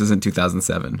 Yeah, this isn't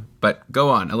 2007. But go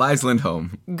on, Elias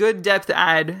Lindholm. Good depth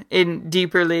add in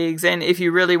deeper leagues, and if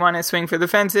you really want to swing for the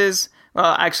fences,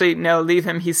 well, actually, no, leave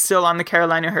him. He's still on the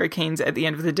Carolina Hurricanes at the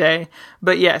end of the day.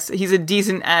 But yes, he's a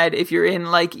decent add if you're in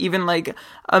even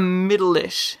a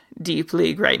middle-ish deep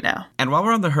league right now. And while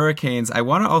we're on the Hurricanes, I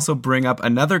want to also bring up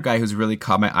another guy who's really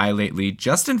caught my eye lately.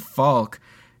 Justin Falk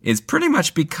is pretty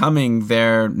much becoming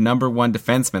their number one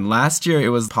defenseman. Last year, it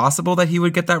was possible that he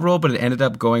would get that role, but it ended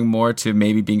up going more to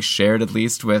maybe being shared at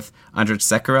least with Andrej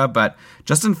Sekera. But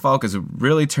Justin Falk is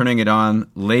really turning it on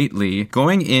lately.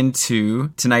 Going into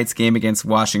tonight's game against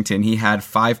Washington, he had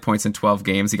 5 points in 12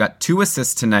 games. He got 2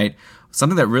 assists tonight.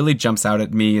 Something that really jumps out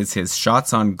at me is his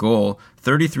shots on goal.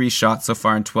 33 shots so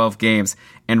far in 12 games.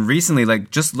 And recently,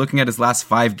 just looking at his last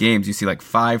 5 games, you see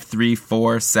 5, 3,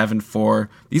 4, 7, 4.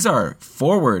 These are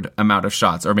forward amount of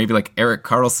shots, or maybe Erik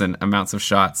Karlsson amounts of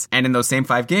shots. And in those same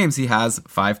 5 games, he has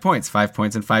 5 points. 5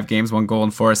 points in 5 games, 1 goal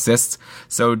and 4 assists.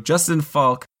 So Justin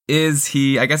Falk, is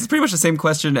he, I guess it's pretty much the same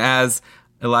question as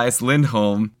Elias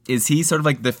Lindholm. Is he sort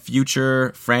of the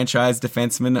future franchise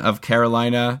defenseman of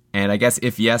Carolina? And I guess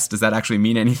if yes, does that actually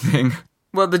mean anything?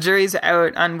 Well, the jury's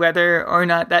out on whether or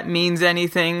not that means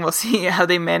anything. We'll see how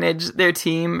they manage their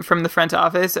team from the front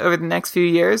office over the next few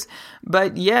years.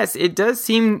 But yes, it does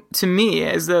seem to me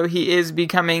as though he is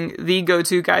becoming the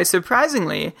go-to guy.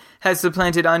 Surprisingly, has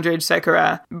supplanted Andrej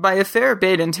Sekera by a fair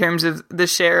bit in terms of the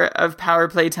share of power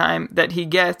play time that he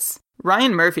gets.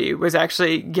 Ryan Murphy was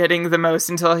actually getting the most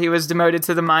until he was demoted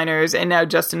to the minors, and now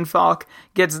Justin Falk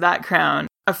gets that crown.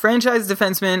 A franchise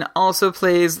defenseman also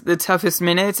plays the toughest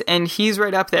minutes, and he's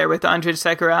right up there with Andrej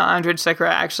Sekera. Andrej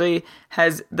Sekera actually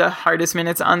has the hardest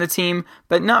minutes on the team,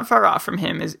 but not far off from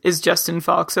him is Justin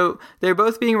Falk. So they're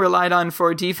both being relied on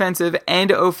for defensive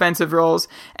and offensive roles.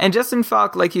 And Justin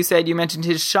Falk, like you said, you mentioned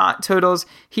his shot totals.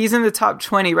 He's in the top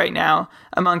 20 right now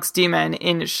amongst D-men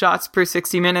in shots per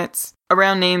 60 minutes.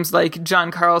 Around names like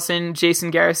John Carlson,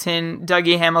 Jason Garrison,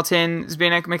 Dougie Hamilton,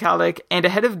 Zbigniew Michalek, and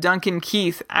ahead of Duncan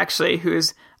Keith, actually,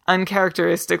 who's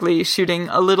uncharacteristically shooting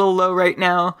a little low right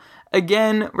now.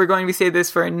 Again, we're going to say this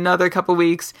for another couple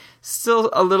weeks. Still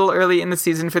a little early in the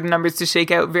season for the numbers to shake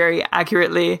out very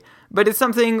accurately, but it's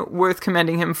something worth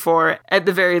commending him for at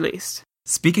the very least.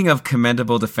 Speaking of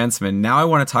commendable defensemen, now I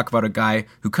want to talk about a guy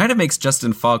who kind of makes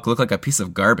Justin Falk look like a piece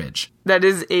of garbage. That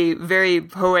is a very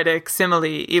poetic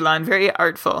simile, Elon, very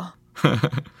artful.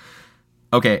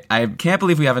 Okay, I can't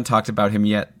believe we haven't talked about him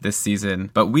yet this season,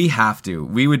 but we have to.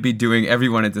 We would be doing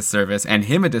everyone a disservice, and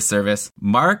him a disservice.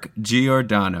 Mark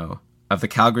Giordano of the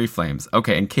Calgary Flames.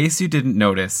 Okay, in case you didn't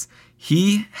notice,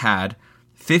 he had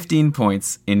 15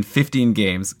 points in 15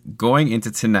 games going into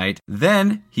tonight.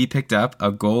 Then he picked up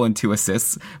a goal and 2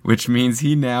 assists, which means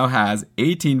he now has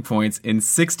 18 points in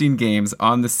 16 games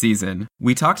on the season.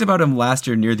 We talked about him last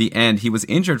year near the end. He was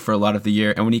injured for a lot of the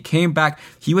year, and when he came back,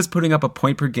 he was putting up a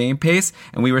point per game pace,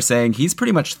 and we were saying he's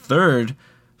pretty much third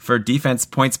for defense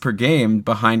points per game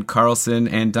behind Karlsson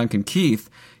and Duncan Keith.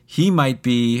 He might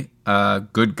be a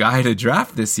good guy to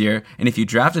draft this year. And if you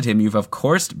drafted him, you've of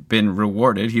course been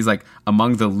rewarded. He's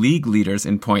among the league leaders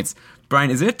in points.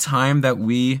 Brian, is it time that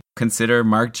we consider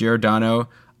Mark Giordano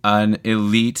an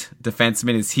elite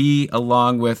defenseman? Is he,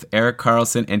 along with Erik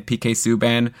Karlsson and PK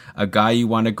Subban, a guy you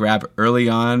want to grab early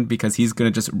on because he's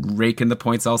going to just rake in the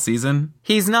points all season?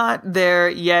 He's not there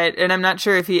yet, and I'm not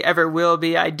sure if he ever will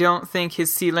be. I don't think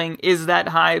his ceiling is that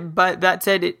high, but that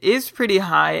said, it is pretty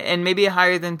high, and maybe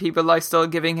higher than people are still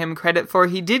giving him credit for.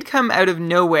 He did come out of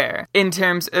nowhere in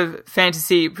terms of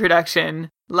fantasy production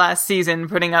last season,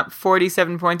 putting up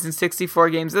 47 points in 64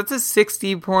 games. That's a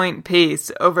 60-point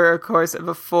pace over a course of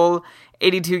a full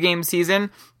 82-game season.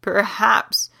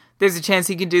 Perhaps there's a chance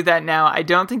he can do that now. I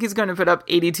don't think he's going to put up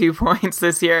 82 points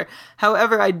this year.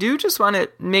 However, I do just want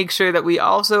to make sure that we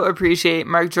also appreciate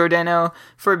Mark Giordano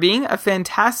for being a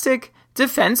fantastic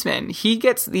defenseman. He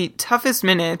gets the toughest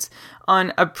minutes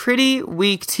on a pretty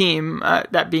weak team,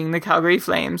 that being the Calgary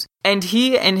Flames. And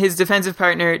he and his defensive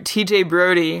partner, TJ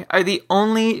Brodie, are the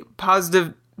only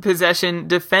positive possession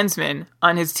defensemen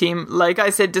on his team. Like I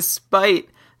said, despite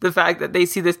the fact that they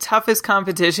see the toughest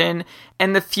competition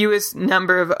and the fewest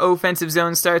number of offensive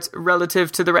zone starts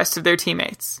relative to the rest of their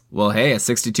teammates. Well, hey, a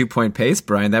 62-point pace,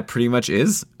 Brian, that pretty much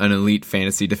is an elite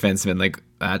fantasy defenseman. Like,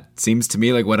 that seems to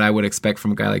me like what I would expect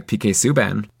from a guy like PK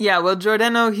Subban. Yeah, well,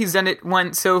 Giordano, he's done it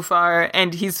once so far,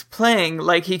 and he's playing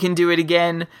like he can do it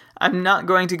again. I'm not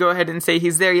going to go ahead and say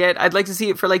he's there yet. I'd like to see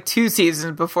it for like 2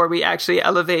 seasons before we actually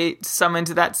elevate someone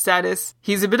to that status.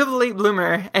 He's a bit of a late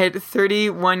bloomer at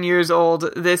 31 years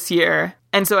old this year.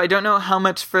 And so I don't know how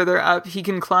much further up he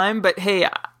can climb, but hey,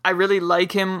 I really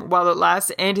like him while it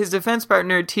lasts, and his defense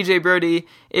partner, TJ Brodie,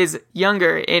 is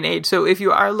younger in age. So if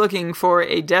you are looking for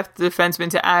a depth defenseman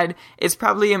to add, it's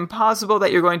probably impossible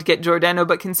that you're going to get Giordano,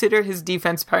 but consider his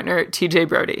defense partner, TJ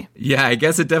Brodie. Yeah, I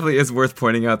guess it definitely is worth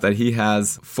pointing out that he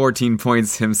has 14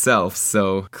 points himself,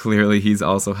 so clearly he's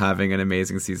also having an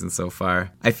amazing season so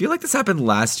far. I feel like this happened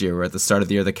last year, where at the start of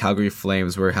the year, the Calgary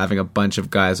Flames were having a bunch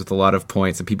of guys with a lot of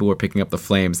points, and people were picking up the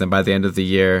Flames, and by the end of the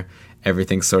year,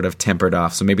 everything sort of tempered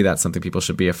off. So maybe that's something people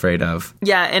should be afraid of.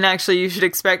 Yeah, and actually you should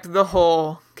expect the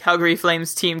whole Calgary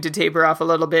Flames team to taper off a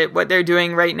little bit. What they're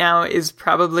doing right now is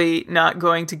probably not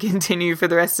going to continue for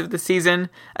the rest of the season.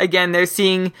 Again, they're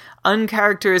seeing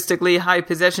uncharacteristically high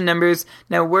possession numbers.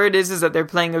 Now, word is that they're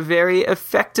playing a very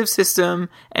effective system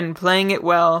and playing it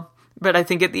well. But I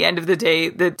think at the end of the day,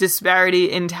 the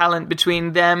disparity in talent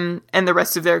between them and the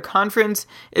rest of their conference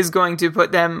is going to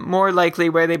put them more likely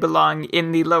where they belong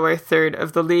in the lower third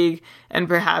of the league, and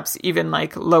perhaps even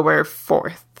like lower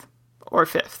fourth or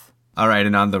fifth. All right,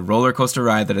 and on the roller coaster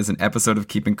ride that is an episode of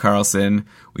Keeping Karlsson,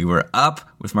 we were up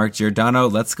with Mark Giordano.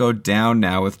 Let's go down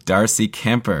now with Darcy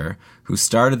Kuemper, who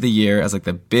started the year as like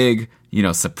the big,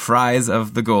 surprise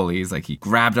of the goalies. Like, he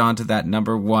grabbed onto that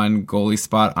number 1 goalie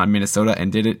spot on Minnesota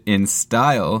and did it in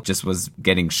style. Just was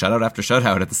getting shutout after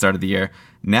shutout at the start of the year.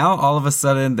 Now, all of a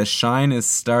sudden, the shine is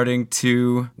starting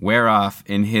to wear off.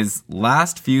 In his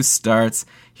last few starts,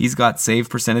 he's got save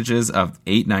percentages of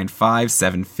 .895,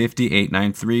 .750,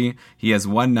 .893. He has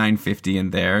one .950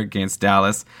 in there against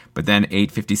Dallas, but then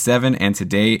 .857, and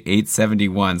today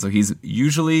 .871. So he's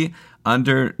usually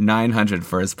under 900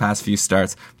 for his past few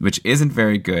starts, which isn't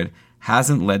very good.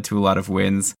 Hasn't led to a lot of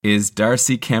wins. Is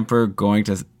Darcy Kuemper going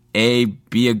to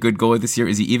be a good goalie this year?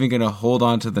 Is he even going to hold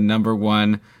on to the number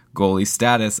 1 goalie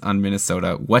status on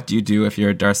Minnesota? What do you do if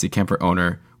you're a Darcy Kuemper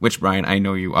owner? Which, Brian, I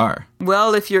know you are.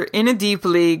 Well, if you're in a deep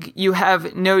league, you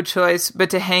have no choice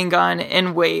but to hang on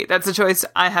and wait. That's a choice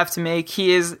I have to make.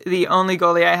 He is the only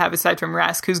goalie I have aside from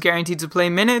Rask who's guaranteed to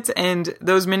play minutes, and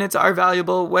those minutes are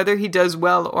valuable whether he does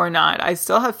well or not. I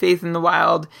still have faith in the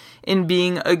Wild in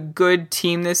being a good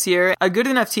team this year, a good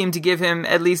enough team to give him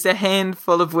at least a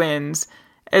handful of wins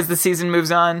as the season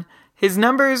moves on. His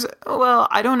numbers, well,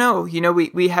 I don't know.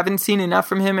 We haven't seen enough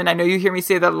from him, and I know you hear me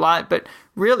say that a lot, but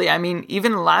really, I mean,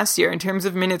 even last year, in terms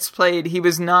of minutes played, he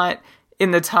was not in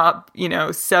the top,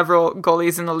 several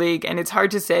goalies in the league, and it's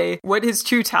hard to say what his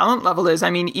true talent level is.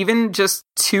 I mean, even just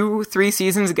 2-3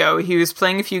 seasons ago, he was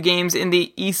playing a few games in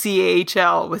the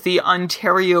ECHL with the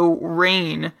Ontario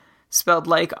Reign, spelled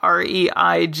like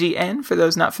REIGN, for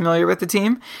those not familiar with the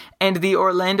team, and the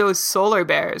Orlando Solar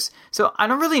Bears. So I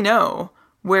don't really know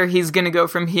where he's going to go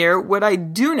from here. What I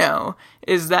do know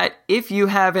is that if you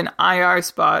have an IR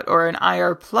spot or an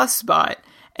IR plus spot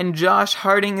and Josh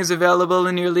Harding is available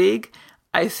in your league,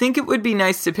 I think it would be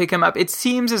nice to pick him up. It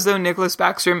seems as though Nicholas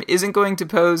Backstrom isn't going to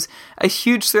pose a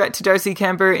huge threat to Darcy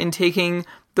Kuemper in taking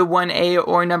the 1A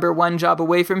or number 1 job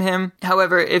away from him.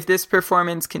 However, if this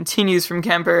performance continues from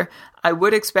Kuemper, I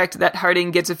would expect that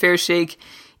Harding gets a fair shake,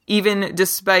 even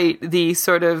despite the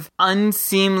sort of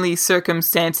unseemly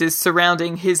circumstances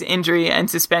surrounding his injury and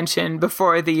suspension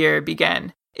before the year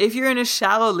began. If you're in a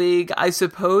shallow league, I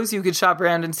suppose you could shop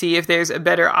around and see if there's a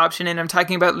better option, and I'm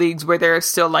talking about leagues where there are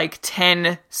still like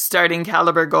 10 starting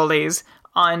caliber goalies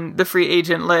on the free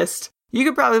agent list. You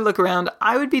could probably look around.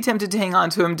 I would be tempted to hang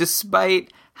on to him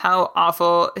despite how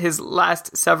awful his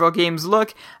last several games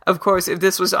look. Of course, if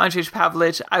this was Andrej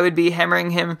Pavlich, I would be hammering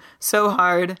him so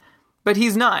hard. But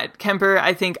he's not. Kemper,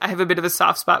 I think I have a bit of a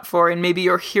soft spot for, and maybe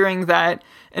you're hearing that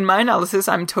in my analysis.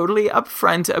 I'm totally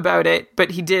upfront about it,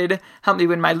 but he did help me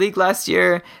win my league last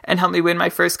year and help me win my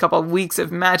first couple of weeks of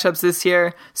matchups this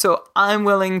year. So I'm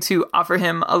willing to offer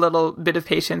him a little bit of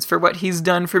patience for what he's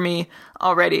done for me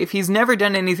already. If he's never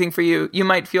done anything for you, you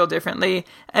might feel differently,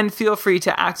 and feel free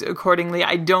to act accordingly.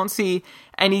 I don't see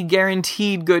any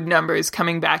guaranteed good numbers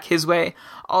coming back his way.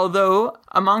 Although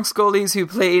amongst goalies who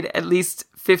played at least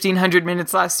 1,500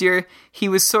 minutes last year, he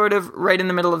was sort of right in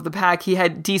the middle of the pack. He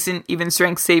had decent even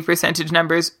strength save percentage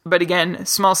numbers, but again,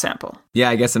 small sample.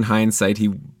 Yeah, I guess in hindsight,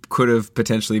 he could have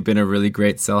potentially been a really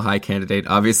great sell high candidate.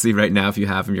 Obviously, right now, if you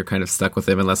have him, you're kind of stuck with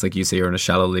him, unless, like you say, you're in a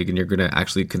shallow league and you're going to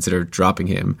actually consider dropping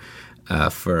him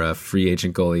for a free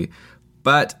agent goalie.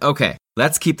 But okay,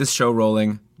 let's keep this show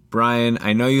rolling. Brian,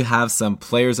 I know you have some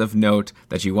players of note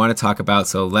that you want to talk about,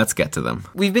 so let's get to them.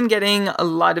 We've been getting a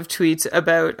lot of tweets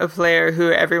about a player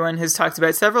who everyone has talked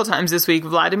about several times this week,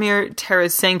 Vladimir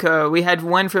Tarasenko. We had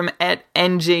one from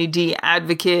 @NJD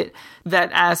Advocate that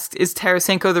asked, is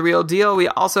Tarasenko the real deal? We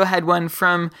also had one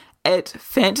from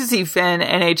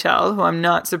 @FantasyFanNHL, who I'm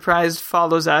not surprised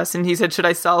follows us, and he said, should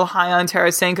I sell high on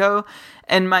Tarasenko?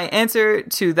 And my answer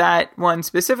to that one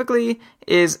specifically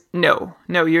is no.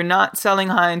 No, you're not selling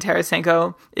high on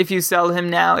Tarasenko if you sell him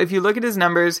now. If you look at his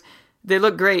numbers, they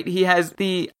look great. He has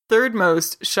the third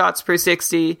most shots per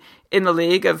 60 in the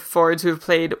league of forwards who have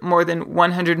played more than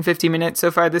 150 minutes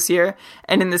so far this year.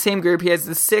 And in the same group, he has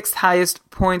the 6th highest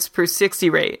points per 60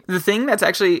 rate. The thing that's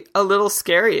actually a little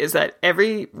scary is that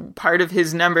every part of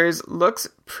his numbers looks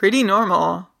pretty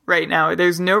normal right now.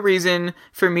 There's no reason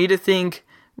for me to think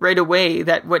right away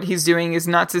that what he's doing is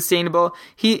not sustainable.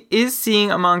 He is seeing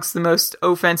amongst the most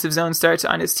offensive zone starts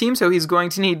on his team, so he's going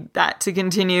to need that to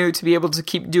continue to be able to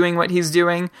keep doing what he's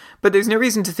doing. But there's no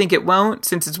reason to think it won't,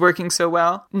 since it's working so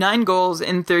well. 9 goals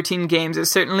in 13 games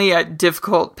is certainly a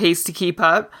difficult pace to keep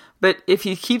up, but if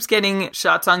he keeps getting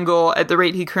shots on goal at the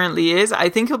rate he currently is, I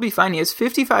think he'll be fine. He has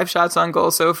 55 shots on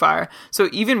goal so far, so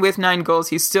even with 9 goals,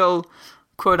 he's still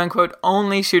quote-unquote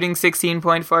only shooting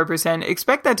 16.4%.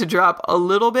 Expect that to drop a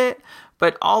little bit,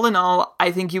 but all in all,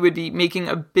 I think you would be making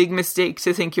a big mistake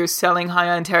to think you're selling high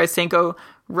on Tarasenko.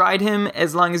 Ride him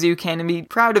as long as you can and be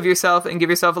proud of yourself and give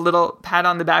yourself a little pat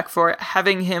on the back for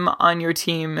having him on your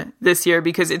team this year,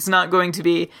 because it's not going to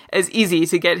be as easy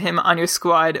to get him on your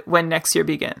squad when next year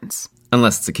begins.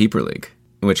 Unless it's a keeper league,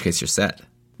 in which case you're set.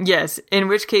 Yes, in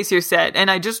which case you're set. And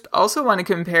I just also want to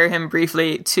compare him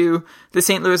briefly to the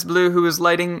St. Louis Blue who was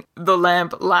lighting the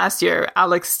lamp last year,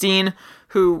 Alex Steen,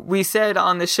 who we said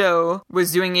on the show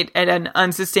was doing it at an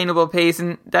unsustainable pace,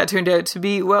 and that turned out to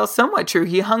be, well, somewhat true.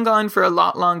 He hung on for a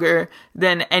lot longer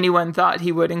than anyone thought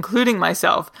he would, including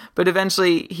myself, but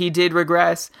eventually he did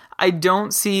regress. I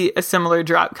don't see a similar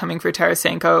drop coming for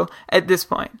Tarasenko at this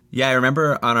point. Yeah, I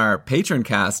remember on our Patreon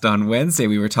cast on Wednesday,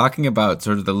 we were talking about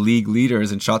sort of the league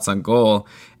leaders in shots on goal,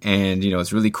 and, you know,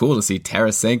 it's really cool to see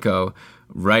Tarasenko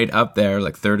right up there,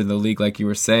 like third in the league, like you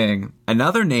were saying.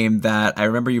 Another name that I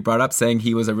remember you brought up saying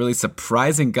he was a really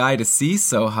surprising guy to see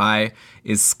so high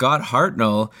is Scott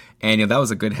Hartnell. And, you know, that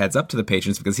was a good heads up to the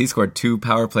patrons because he scored 2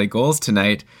 power play goals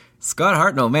tonight. Scott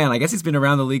Hartnell, man, I guess he's been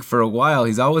around the league for a while.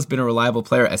 He's always been a reliable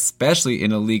player, especially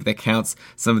in a league that counts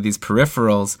some of these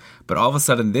peripherals. But all of a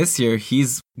sudden this year,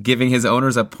 he's giving his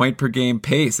owners a point per game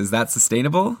pace. Is that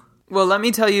sustainable? Well, let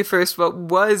me tell you first what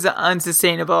was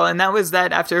unsustainable, and that was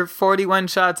that after 41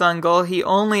 shots on goal, he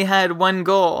only had 1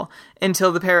 goal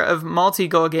until the pair of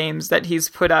multi-goal games that he's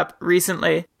put up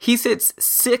recently. He sits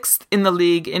 6th in the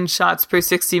league in shots per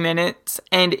 60 minutes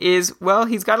and is, well,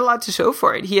 he's got a lot to show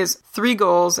for it. He has 3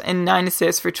 goals and 9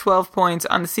 assists for 12 points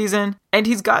on the season, and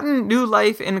he's gotten new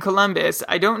life in Columbus.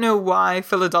 I don't know why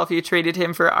Philadelphia traded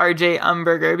him for RJ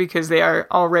Umberger, because they are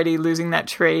already losing that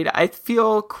trade. I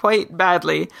feel quite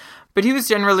badly. But he was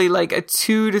generally like a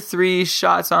 2 to 3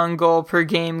 shots on goal per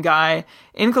game guy.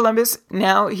 In Columbus,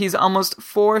 now he's almost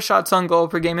 4 shots on goal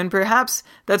per game, and perhaps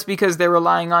that's because they're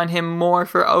relying on him more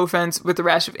for offense with the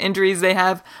rash of injuries they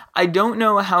have. I don't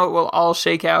know how it will all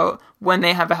shake out when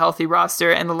they have a healthy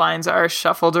roster and the lines are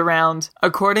shuffled around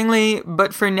accordingly,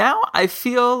 but for now, I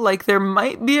feel like there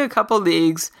might be a couple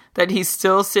leagues that he's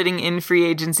still sitting in free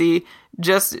agency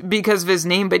just because of his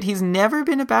name, but he's never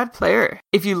been a bad player.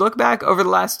 If you look back over the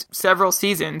last several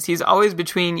seasons, he's always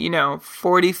between,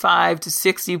 45 to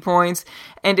 60 points.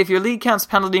 And if your league counts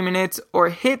penalty minutes or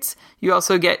hits, you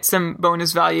also get some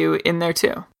bonus value in there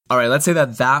too. All right, let's say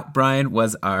that, Brian,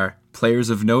 was our Players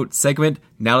of Note segment.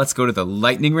 Now let's go to the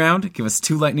lightning round. Give us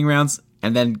 2 lightning rounds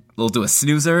and then we'll do a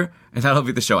snoozer, and that'll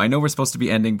be the show. I know we're supposed to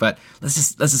be ending, but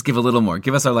let's just give a little more.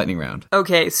 Give us our lightning round.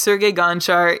 Okay, Sergei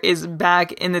Gonchar is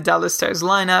back in the Dallas Stars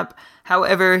lineup.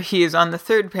 However, he is on the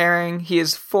third pairing. He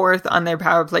is fourth on their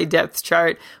power play depth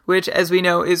chart, which, as we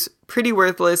know, is pretty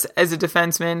worthless as a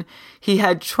defenseman. He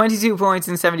had 22 points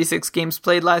in 76 games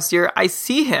played last year. I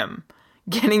see him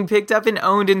getting picked up and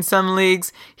owned in some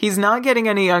leagues. He's not getting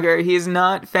any younger. He is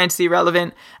not fantasy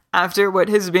relevant. After what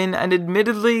has been an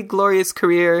admittedly glorious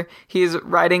career, he is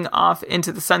riding off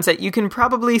into the sunset. You can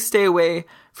probably stay away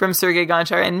from Sergei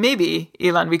Gonchar, and maybe,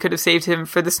 Elon, we could have saved him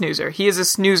for the snoozer. He is a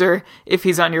snoozer if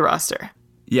he's on your roster.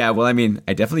 Yeah, well, I mean,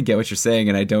 I definitely get what you're saying,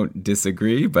 and I don't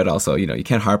disagree, but also, you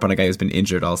can't harp on a guy who's been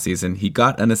injured all season. He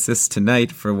got an assist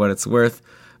tonight for what it's worth,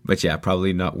 but yeah,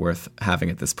 probably not worth having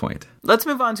at this point. Let's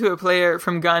move on to a player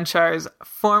from Gonchar's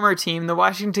former team, the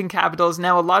Washington Capitals.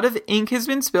 Now, a lot of ink has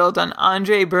been spilled on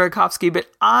Andrei Burakovsky, but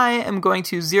I am going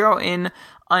to zero in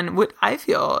on what I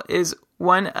feel is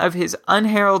one of his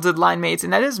unheralded line mates,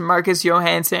 and that is Marcus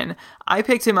Johansson. I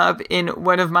picked him up in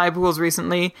one of my pools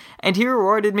recently, and he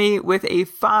rewarded me with a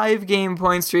 5-game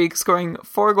point streak, scoring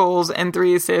 4 goals and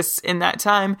 3 assists in that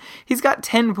time. He's got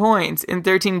 10 points in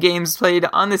 13 games played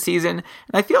on the season,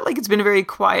 and I feel like it's been very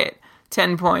quiet.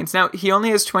 10 points. Now, he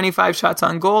only has 25 shots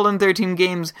on goal in 13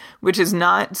 games, which is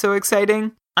not so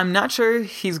exciting. I'm not sure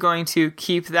he's going to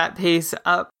keep that pace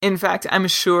up. In fact, I'm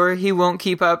sure he won't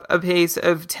keep up a pace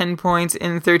of 10 points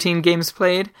in 13 games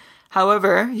played.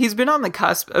 However, he's been on the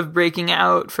cusp of breaking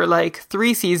out for like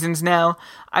 3 seasons now.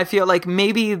 I feel like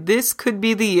maybe this could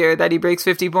be the year that he breaks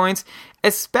 50 points,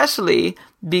 especially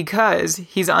because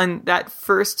he's on that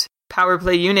first power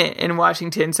play unit in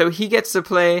Washington, so he gets to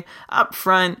play up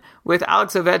front with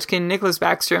Alex Ovechkin, Nicholas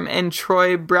Backstrom, and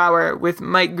Troy Brouwer with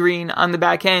Mike Green on the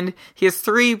back end. He has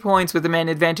 3 points with the man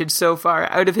advantage so far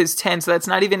out of his 10, so that's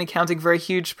not even accounting for a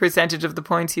huge percentage of the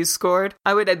points he's scored.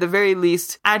 I would at the very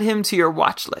least add him to your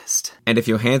watch list. And if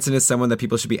Johansson is someone that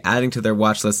people should be adding to their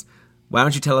watch list, why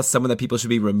don't you tell us someone that people should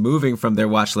be removing from their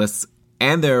watch lists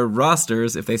and their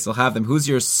rosters if they still have them? Who's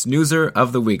your snoozer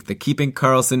of the week? The Keeping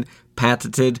Karlsson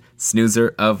patented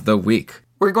snoozer of the week.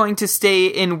 We're going to stay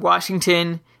in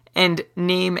Washington and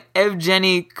name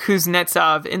Evgeny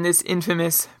Kuznetsov in this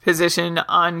infamous position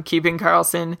on Keeping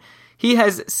Karlsson. He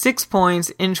has 6 points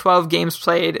in 12 games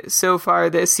played so far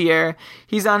this year.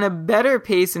 He's on a better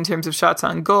pace in terms of shots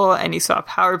on goal, and he saw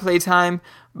power play time,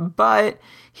 but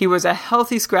he was a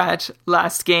healthy scratch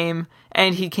last game,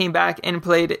 and he came back and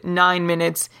played 9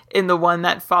 minutes in the one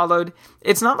that followed.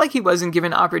 It's not like he wasn't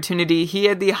given opportunity. He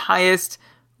had the highest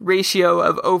ratio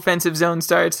of offensive zone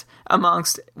starts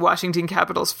amongst Washington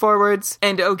Capitals forwards.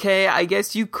 And okay, I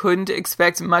guess you couldn't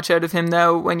expect much out of him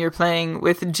though when you're playing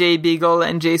with Jay Beagle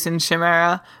and Jason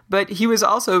Chimera, but he was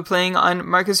also playing on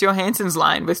Marcus Johansson's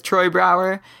line with Troy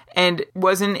Brouwer and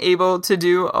wasn't able to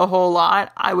do a whole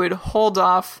lot. I would hold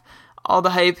off. All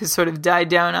the hype has sort of died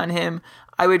down on him.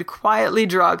 I would quietly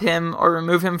drop him or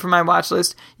remove him from my watch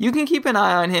list. You can keep an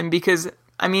eye on him because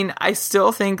I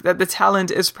still think that the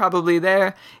talent is probably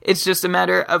there. It's just a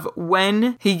matter of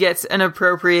when he gets an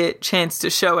appropriate chance to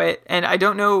show it, and I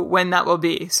don't know when that will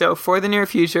be. So for the near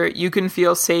future, you can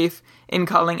feel safe in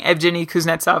calling Evgeny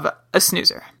Kuznetsov a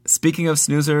snoozer. Speaking of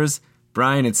snoozers,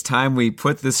 Brian, it's time we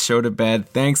put this show to bed.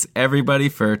 Thanks everybody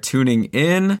for tuning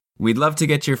in. We'd love to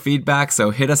get your feedback,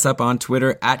 so hit us up on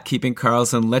Twitter at Keeping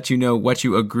Karlsson. Let you know what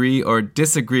you agree or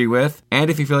disagree with. And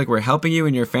if you feel like we're helping you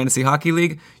in your fantasy hockey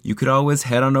league, you could always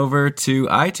head on over to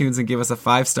iTunes and give us a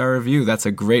 5-star review. That's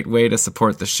a great way to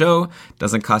support the show.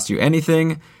 Doesn't cost you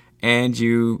anything. And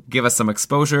you give us some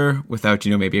exposure without,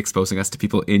 maybe exposing us to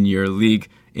people in your league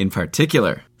in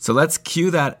particular. So let's cue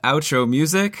that outro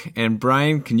music. And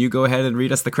Brian, can you go ahead and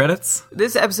read us the credits?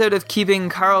 This episode of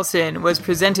Keeping Karlsson was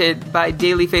presented by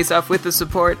Daily Faceoff with the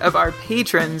support of our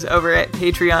patrons over at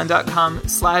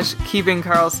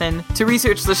patreon.com/keepingkarlsson. To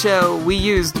research the show, we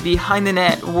used Behind the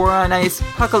Net, War on Ice,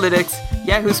 Puckalytics,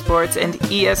 Yahoo Sports, and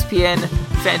ESPN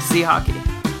Fantasy Hockey.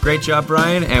 Great job,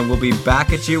 Brian, and we'll be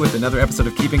back at you with another episode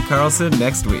of Keeping Karlsson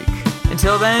next week.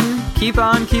 Until then, keep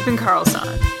on keeping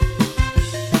Karlsson.